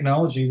of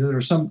technology that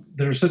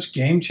are such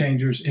game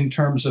changers in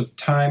terms of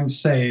time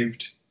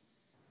saved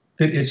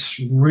that it's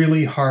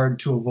really hard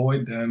to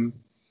avoid them.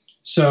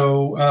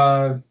 So,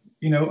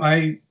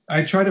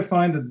 I try to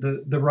find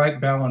the right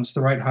balance,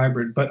 the right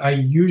hybrid. But I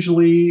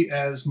usually,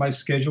 as my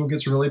schedule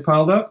gets really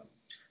piled up,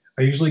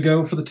 I usually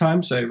go for the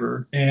time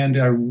saver. And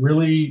I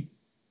really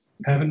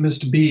haven't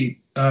missed a beat.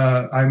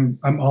 I'm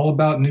all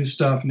about new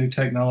stuff, new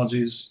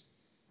technologies.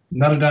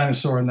 Not a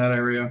dinosaur in that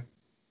area.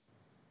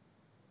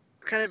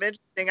 Kind of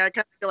interesting. I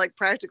kind of feel like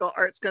practical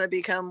art's going to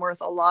become worth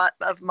a lot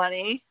of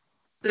money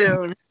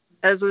soon,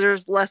 as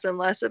there's less and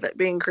less of it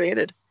being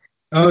created.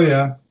 Oh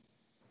yeah,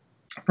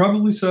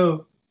 probably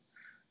so.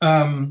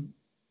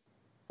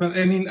 But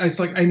I mean, it's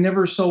like I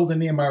never sold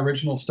any of my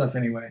original stuff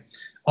anyway.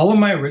 All of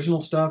my original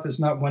stuff is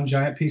not one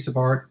giant piece of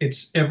art.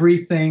 It's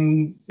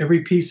everything,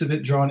 every piece of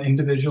it drawn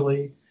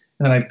individually,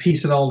 and then I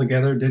piece it all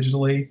together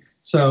digitally.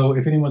 So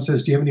if anyone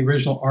says, do you have any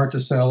original art to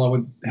sell? I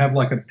would have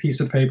like a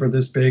piece of paper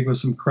this big with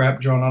some crap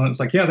drawn on it. It's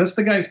like, yeah, that's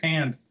the guy's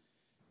hand.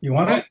 You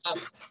want it?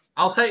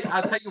 I'll tell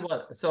you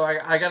what. So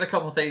I got a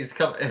couple things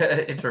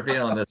intervene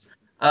on this.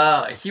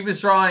 He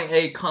was drawing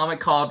a comic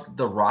called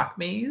The Rock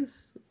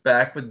Maze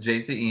back with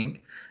JC Inc.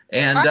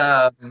 And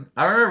I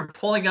remember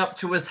pulling up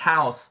to his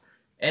house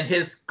and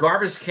his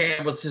garbage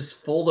can was just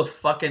full of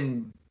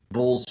fucking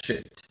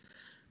bullshit.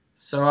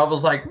 So I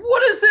was like,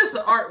 what is this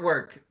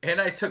artwork? And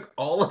I took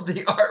all of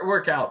the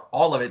artwork out,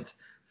 all of it,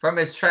 from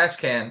his trash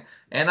can.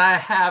 And I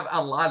have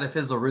a lot of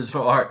his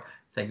original art.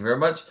 Thank you very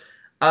much.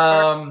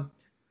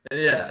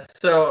 Yeah,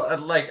 so,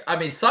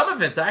 some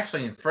of it's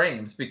actually in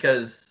frames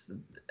because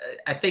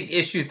I think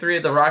issue 3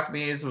 of The Rock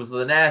Maze was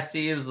the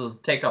Nasties, was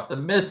Take Off the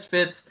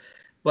Misfits.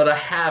 But I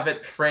have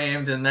it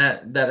framed in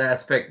that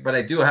aspect. But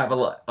I do have a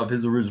lot of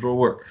his original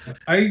work.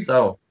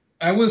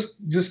 I was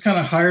just kind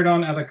of hired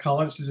on out of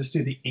college to just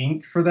do the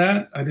ink for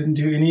that. I didn't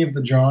do any of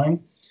the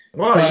drawing.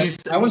 Well, I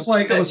was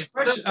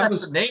fresh. I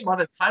was name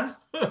on its time.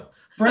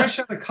 fresh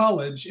out of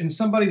college, and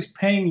somebody's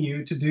paying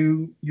you to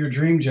do your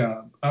dream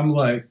job. I'm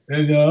like,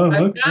 I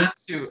got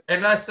you,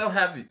 and I still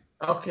have you.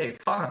 Okay,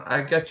 fine.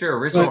 I got your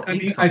original.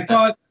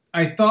 But,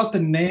 I thought the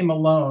name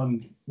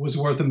alone was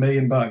worth $1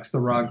 million. The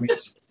Rock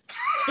Maze.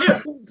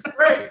 It's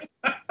great.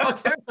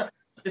 Okay.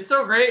 It's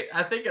so great.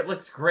 I think it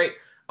looks great.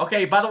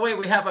 Okay, by the way,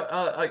 we have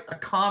a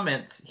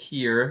comment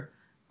here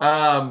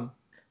from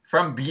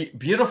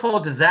Beautiful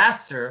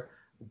Disaster.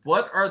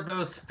 What are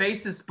those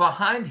faces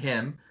behind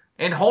him?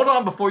 And hold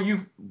on before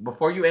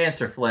you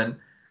answer, Flynn.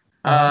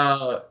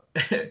 The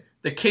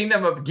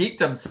Kingdom of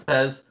Geekdom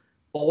says,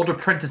 old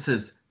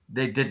apprentices,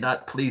 they did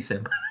not please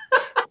him.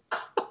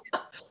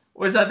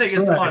 Which I think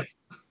is funny.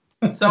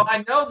 So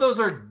I know those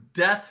are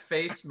death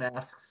face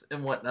masks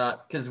and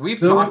whatnot, because we've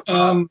talked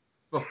about this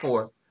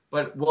before.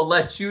 But we'll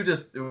let you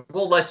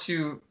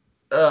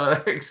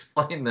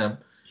explain them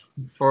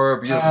for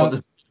a beautiful.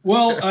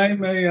 Well,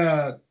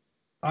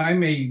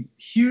 I'm a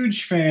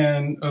huge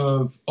fan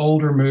of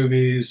older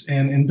movies,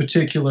 and in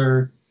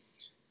particular,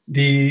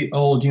 the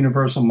old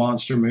Universal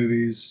monster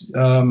movies.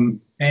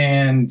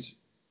 And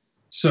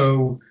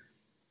so,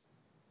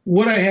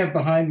 what I have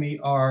behind me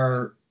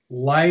are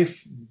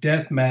life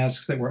death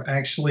masks that were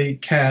actually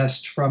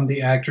cast from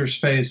the actors'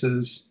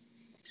 faces,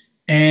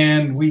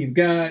 and we've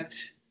got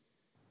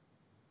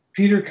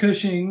Peter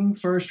Cushing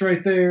first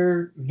right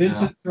there,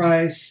 Vincent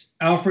Price,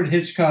 Alfred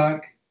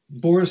Hitchcock,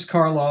 Boris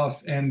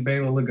Karloff, and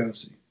Bela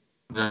Lugosi.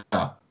 Yeah,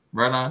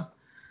 right on.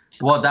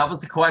 Well, that was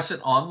the question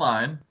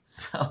online.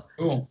 So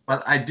cool.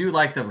 But I do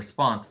like the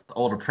response. The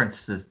older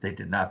princesses, they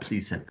did not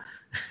please him.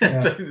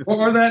 Yeah.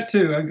 Or that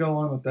too. I'd go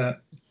along with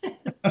that.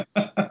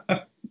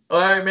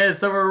 All right, man.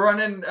 So we're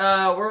running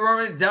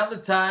down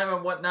the time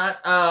and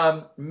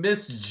whatnot.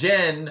 Miss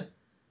Jen,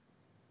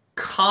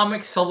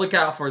 comics to look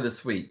out for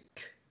this week.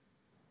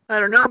 I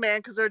don't know, man,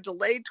 because they're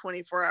delayed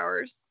 24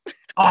 hours.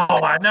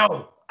 Oh, I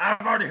know. I've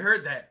already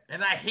heard that.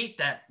 And I hate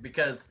that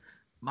because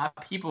my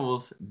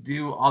peoples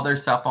do all their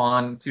stuff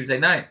on Tuesday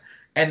night.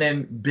 And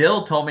then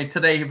Bill told me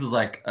today, he was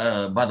like,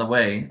 by the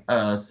way,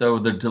 so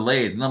they're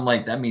delayed. And I'm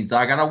like, that means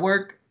I got to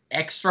work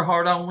extra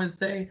hard on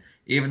Wednesday,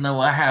 even though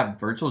I have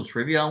virtual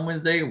trivia on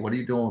Wednesday. What are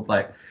you doing with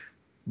like?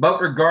 But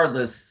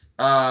regardless,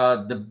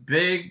 the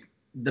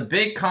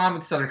big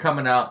comics that are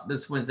coming out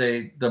this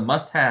Wednesday, the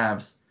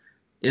must-haves.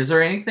 Is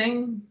there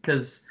anything?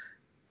 Because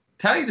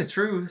tell you the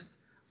truth,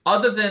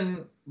 other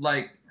than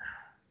like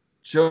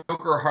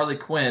Joker, Harley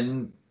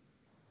Quinn,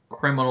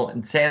 Criminal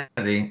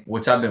Insanity,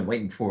 which I've been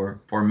waiting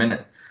for a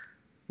minute.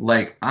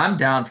 Like, I'm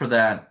down for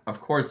that. Of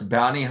course,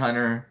 Bounty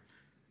Hunter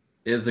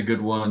is a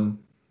good one.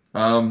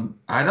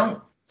 I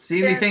don't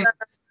see anything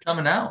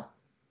coming out.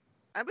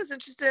 I was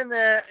interested in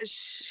the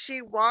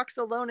She Walks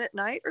Alone at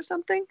Night or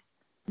something.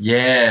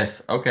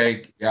 Yes.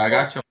 Okay. Yeah, I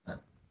got you on that.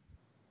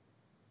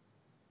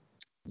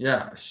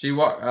 Yeah,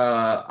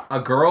 a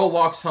girl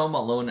walks home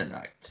alone at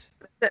night.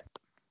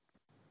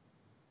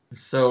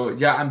 So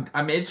yeah,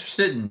 I'm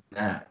interested in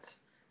that.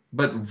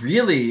 But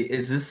really,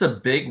 is this a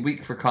big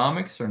week for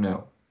comics or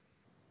no?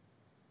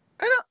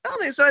 I don't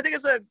think so. I think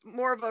it's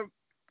more of a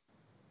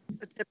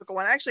typical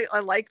one. Actually, I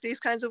like these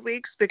kinds of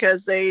weeks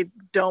because they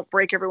don't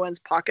break everyone's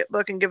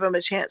pocketbook and give them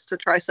a chance to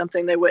try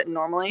something they wouldn't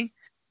normally.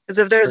 Because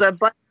if there's a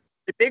bunch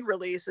of big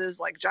releases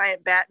like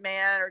Giant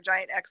Batman or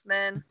Giant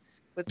X-Men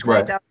with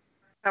 20,000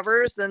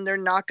 covers, then they're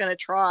not going to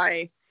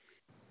try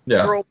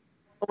Girl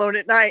Alone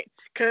at Night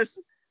because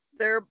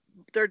their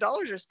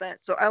dollars are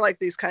spent. So I like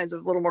these kinds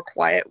of little more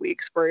quiet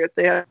weeks where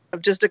they have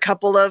just a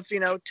couple of,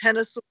 Ten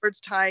of Swords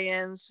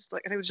tie-ins, just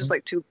like I think it's just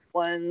like 2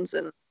 ones,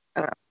 and I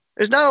don't know.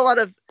 There's not a lot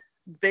of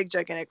big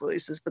gigantic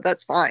releases, but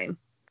that's fine.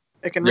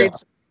 I can read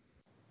some.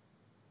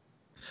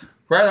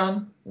 Right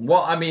on.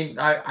 Well, I mean,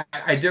 I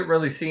didn't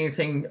really see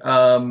anything.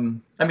 I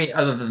mean,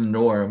 other than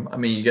Norm. I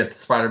mean, you get the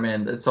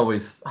Spider-Man. It's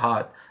always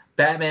hot.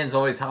 Batman's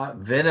always hot.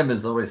 Venom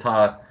is always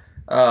hot.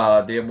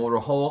 The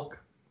Immortal Hulk,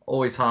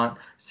 always hot.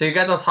 So you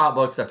got those hot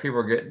books that people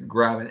are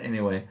grabbing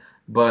anyway.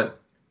 But,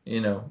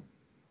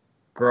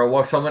 Girl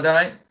Walks Home at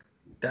Night,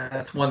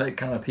 that's one that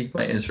kind of piqued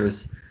my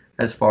interest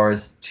as far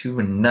as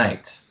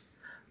tonight.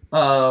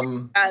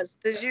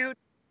 Did you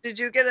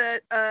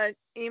get an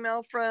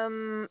email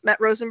from Matt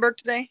Rosenberg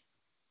today?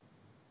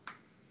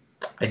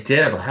 I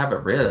did, but I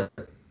haven't read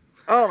it.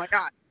 Oh my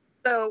God.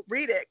 So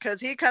read it, because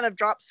he kind of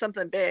dropped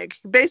something big.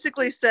 He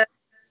basically said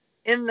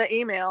in the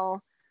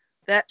email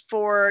that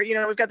for,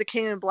 we've got the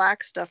King in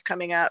Black stuff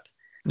coming up.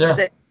 Yeah.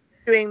 That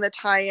doing the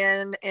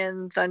tie-in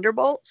in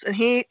Thunderbolts. And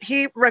he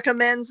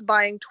recommends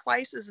buying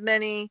twice as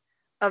many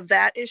of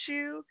that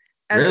issue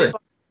as they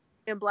bought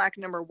in Black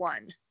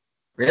 #1.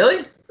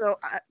 Really? So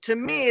to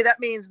me, that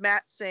means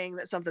Matt's saying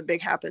that something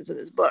big happens in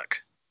his book.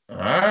 All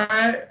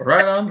right.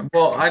 Right on.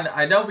 Well,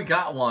 I know we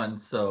got one,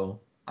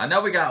 so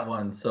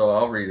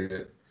I'll read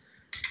it.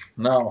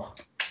 No.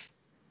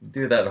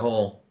 Do that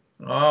whole.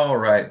 All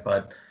right,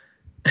 bud.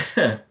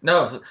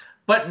 No,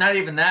 but not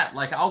even that.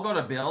 Like, I'll go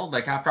to Bill,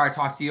 like, after I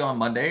talk to you on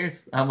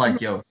Mondays. I'm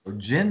like, yo, so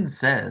Jen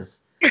says,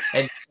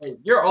 and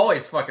you're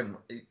always freaking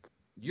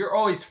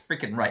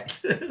right.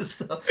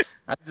 So,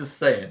 I'm just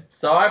saying.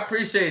 So I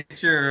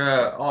appreciate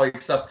your all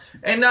your stuff.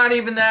 And not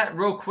even that,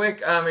 real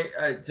quick.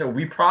 So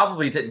we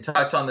probably didn't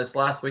touch on this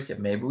last week, and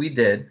maybe we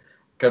did.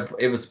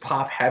 It was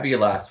pop heavy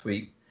last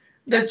week.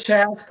 The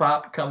Chaz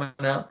Pop coming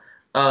out.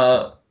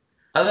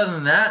 Other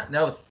than that,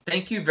 no,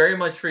 thank you very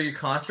much for your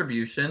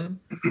contribution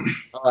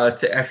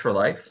to Extra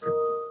Life.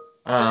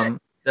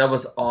 That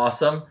was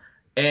awesome.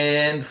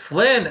 And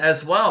Flynn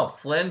as well.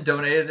 Flynn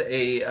donated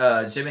a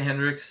Jimi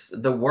Hendrix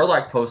The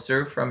Warlock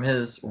poster from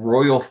his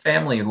royal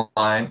family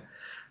line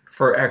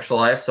for Extra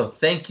Life. So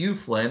thank you,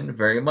 Flynn,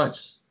 very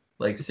much.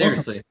 Like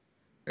seriously,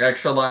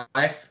 Extra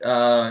Life,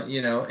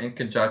 in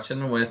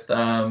conjunction with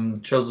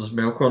Children's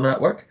Miracle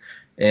Network,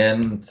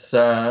 and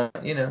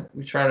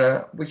we try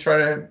to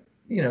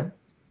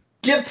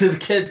give to the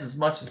kids as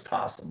much as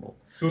possible.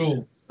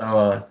 Cool.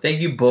 So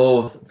thank you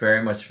both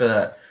very much for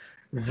that.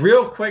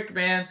 Real quick,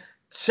 man,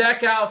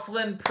 check out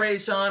Flynn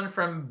Prejean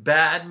from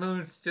Bad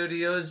Moon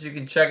Studios. You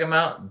can check him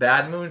out,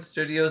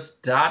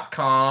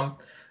 badmoonstudios.com.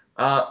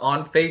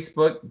 On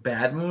Facebook,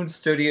 Bad Moon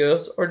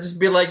Studios, or just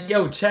be like,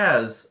 yo,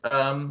 Chaz,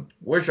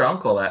 where's your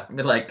uncle at? And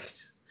be like,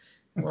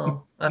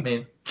 well, I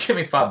mean, give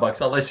me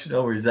 $5. I'll let you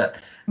know where he's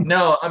at.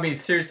 No, I mean,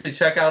 seriously,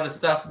 check out his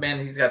stuff, man.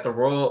 He's got the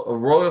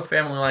Royal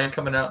Family line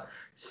coming out.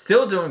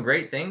 Still doing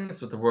great things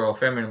with the Royal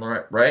Family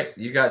line, right?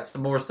 You got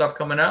some more stuff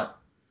coming out?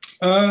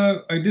 I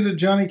did a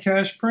Johnny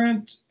Cash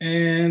print,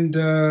 and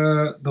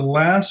the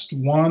last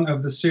one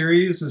of the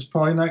series is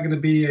probably not going to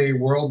be a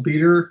world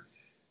beater.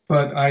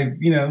 But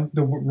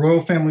the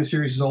Royal Family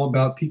series is all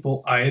about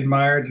people I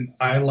admired and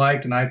I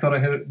liked and I thought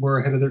were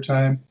ahead of their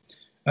time.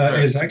 Sure.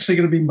 Is actually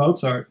going to be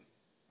Mozart.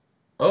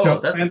 Oh, so,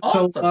 that's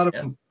awesome. A lot of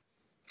them.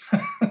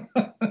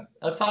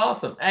 That's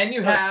awesome. And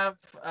you have,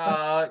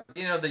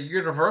 the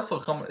Universal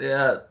coming.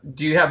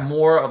 Do you have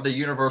more of the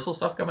Universal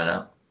stuff coming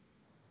out?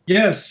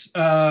 Yes.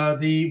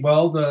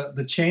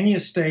 The Chaney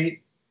estate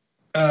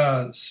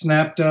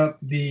snapped up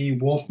the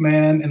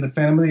Wolfman and the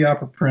Phantom of the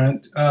Opera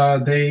print.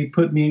 They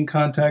put me in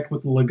contact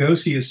with the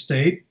Lugosi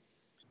estate,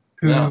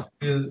 who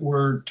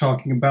were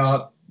talking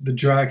about the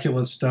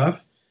Dracula stuff.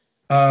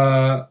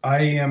 I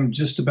am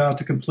just about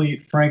to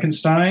complete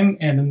Frankenstein,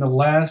 and then the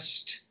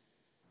last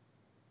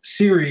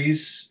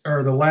series,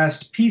 or the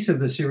last piece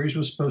of the series,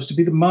 was supposed to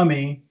be the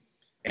Mummy.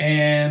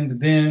 And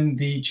then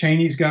the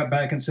Cheneys got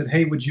back and said,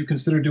 hey, would you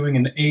consider doing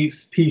an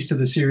 8th piece to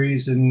the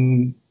series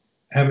and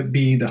have it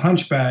be the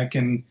Hunchback,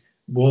 and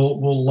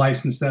we'll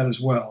license that as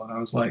well. And I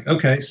was like,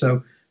 okay,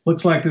 so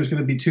looks like there's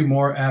going to be 2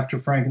 more after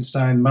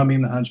Frankenstein, Mummy,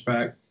 and the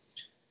Hunchback,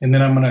 and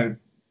then I'm gonna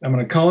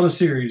call it a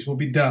series. We'll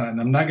be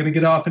done. I'm not going to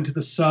get off into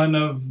the son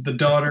of the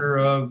daughter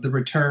of the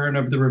return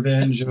of the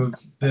revenge of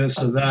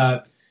this or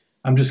that.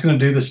 I'm just going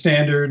to do the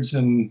standards,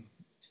 and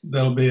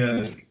that'll be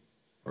it.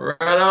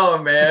 Right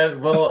on, man.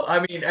 Well,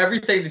 I mean,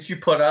 everything that you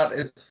put out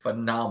is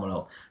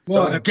phenomenal.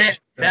 So again,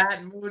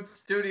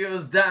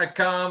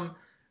 badmoonstudios.com.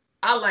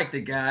 I like the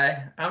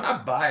guy. I'm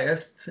not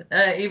biased.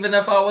 Even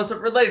if I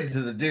wasn't related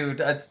to the dude,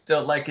 I'd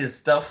still like his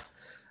stuff.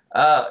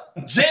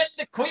 Jen,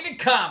 the Queen of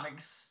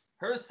Comics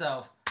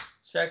herself.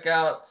 Check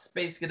out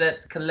Space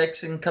Cadets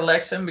Collection,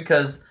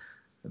 because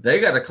they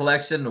got a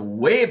collection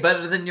way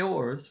better than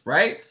yours,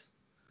 right?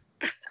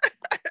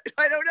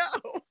 I don't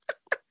know.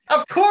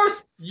 Of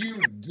course you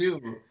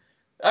do.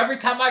 Every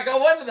time I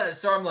go into that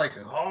store, I'm like,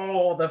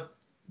 oh, the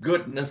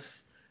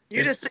goodness.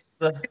 You just see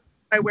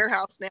my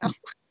warehouse now.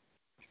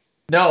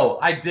 No,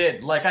 I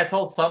did. Like, I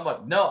told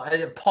someone. No,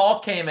 Paul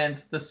came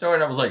into the store,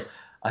 and I was like,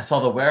 I saw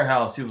the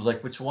warehouse. He was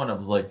like, which one? I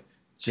was like,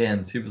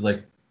 Jen's. He was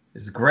like,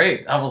 it's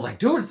great. I was like,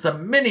 dude, it's a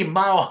mini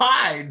mile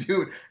high,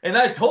 dude. And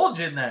I told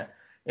Jen that.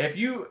 If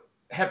you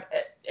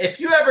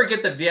ever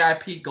get the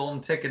VIP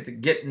golden ticket to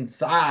get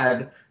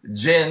inside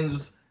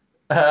Jen's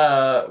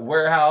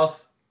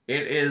warehouse,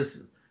 it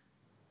is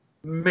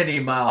mini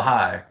mile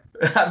high.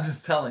 I'm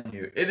just telling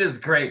you, it is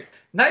great.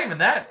 Not even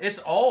that, it's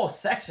all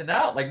sectioned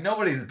out like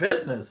nobody's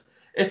business.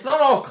 It's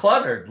not all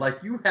cluttered.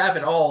 Like, you have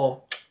it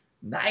all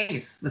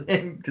nice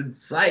and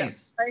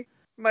concise. Yeah,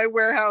 my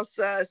warehouse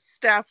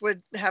staff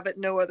would have it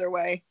no other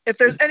way. If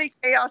there's any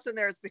chaos in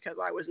there, it's because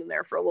I was in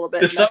there for a little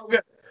bit. It's so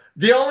good.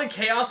 The only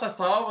chaos I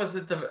saw was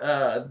at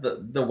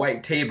the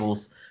white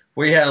tables,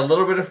 where you had a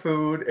little bit of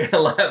food and a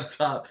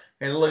laptop,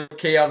 and it looked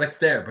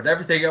chaotic there. But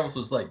everything else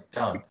was like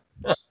done.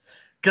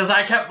 Because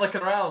I kept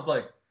looking around, I was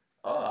like,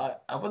 oh,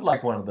 I would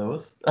like one of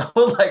those. I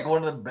would like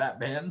one of the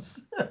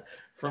Batmans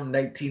from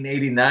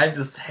 1989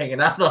 just hanging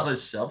out on the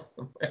shelf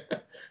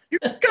somewhere. You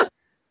got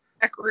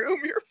back room,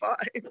 you're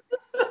fine.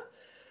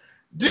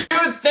 Dude,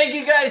 thank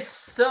you guys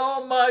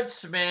so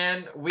much,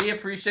 man. We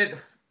appreciate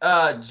it.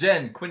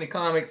 Jen, Queen of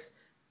Comics,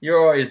 you're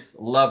always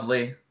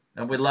lovely,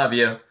 and we love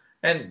you.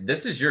 And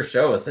this is your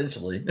show,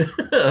 essentially.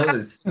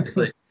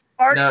 Seriously.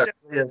 Our show.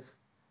 Yes.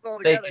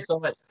 Thank you so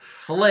much.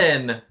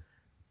 Flynn,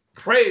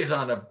 praise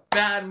on the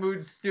Bad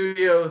Mood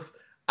Studios.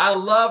 I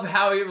love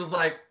how he was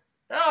like,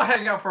 I'll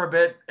hang out for a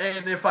bit,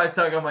 and if I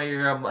tug on my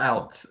ear, I'm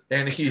out.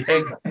 And he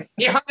hung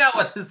out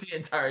with us the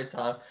entire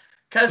time.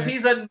 Because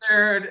he's a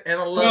nerd and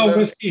a little Well,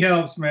 whiskey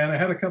helps, man. I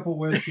had a couple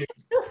whiskeys.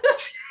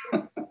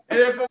 And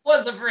if it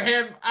wasn't for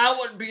him, I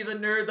wouldn't be the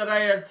nerd that I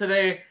am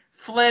today.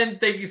 Flynn,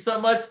 thank you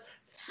so much.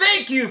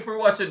 Thank you for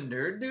watching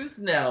Nerd News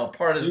Now.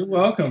 You're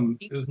welcome.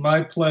 It was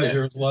my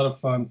pleasure. It was a lot of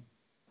fun.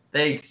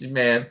 Thanks,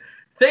 man.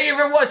 Thank you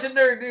for watching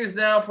Nerd News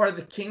Now, part of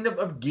the Kingdom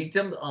of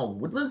Geekdom on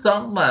Woodlands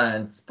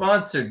Online,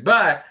 sponsored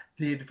by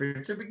The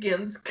Adventure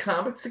Begins,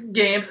 Comics and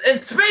Games,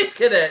 and Space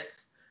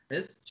Cadets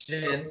Miss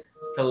Jen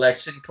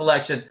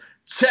Collection.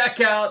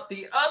 Check out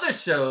the other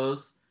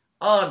shows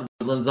on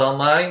Woodlands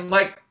Online,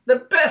 like The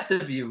Best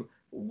of You,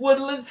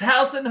 Woodlands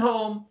House and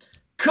Home,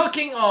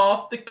 Cooking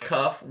Off the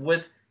Cuff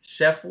with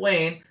Chef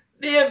Wayne,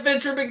 The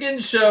Adventure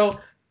Begins Show,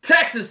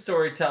 Texas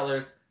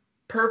Storytellers,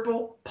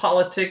 Purple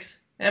Politics,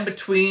 and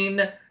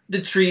Between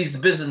the Trees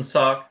Business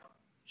Talk,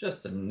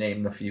 just to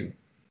name a few.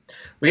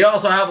 We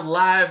also have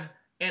live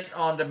and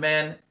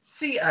on-demand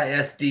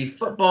CISD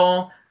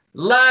football,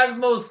 live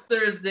most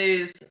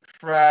Thursdays,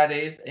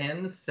 Fridays,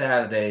 and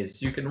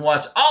Saturdays. You can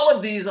watch all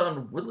of these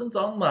on Woodlands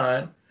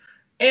Online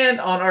and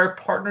on our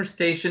partner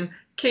station,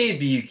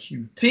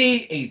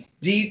 KVQT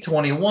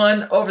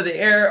HD21, over the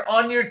air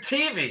on your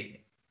TV.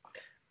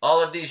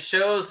 All of these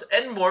shows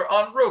and more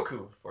on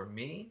Roku for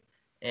me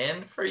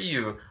and for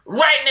you.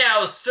 Right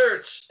now,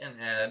 search and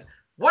add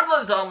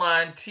Woodlands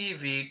Online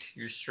TV to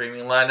your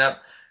streaming lineup.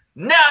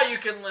 Now you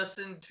can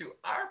listen to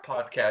our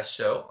podcast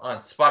show on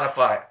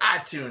Spotify,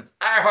 iTunes,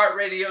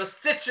 iHeartRadio,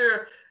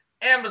 Stitcher,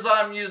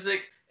 Amazon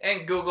Music,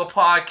 and Google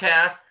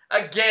Podcasts.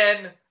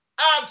 Again,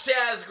 I'm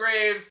Chaz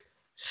Graves.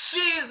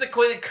 She's the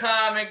Queen of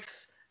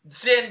Comics,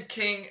 Jen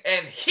King,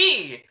 and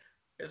he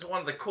is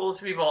one of the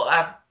coolest people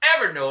I've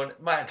ever known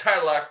my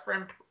entire life.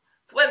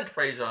 Flynn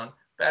Prajon,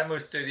 Bad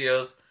Moose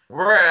Studios.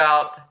 We're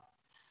out.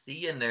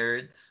 See ya,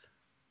 nerds.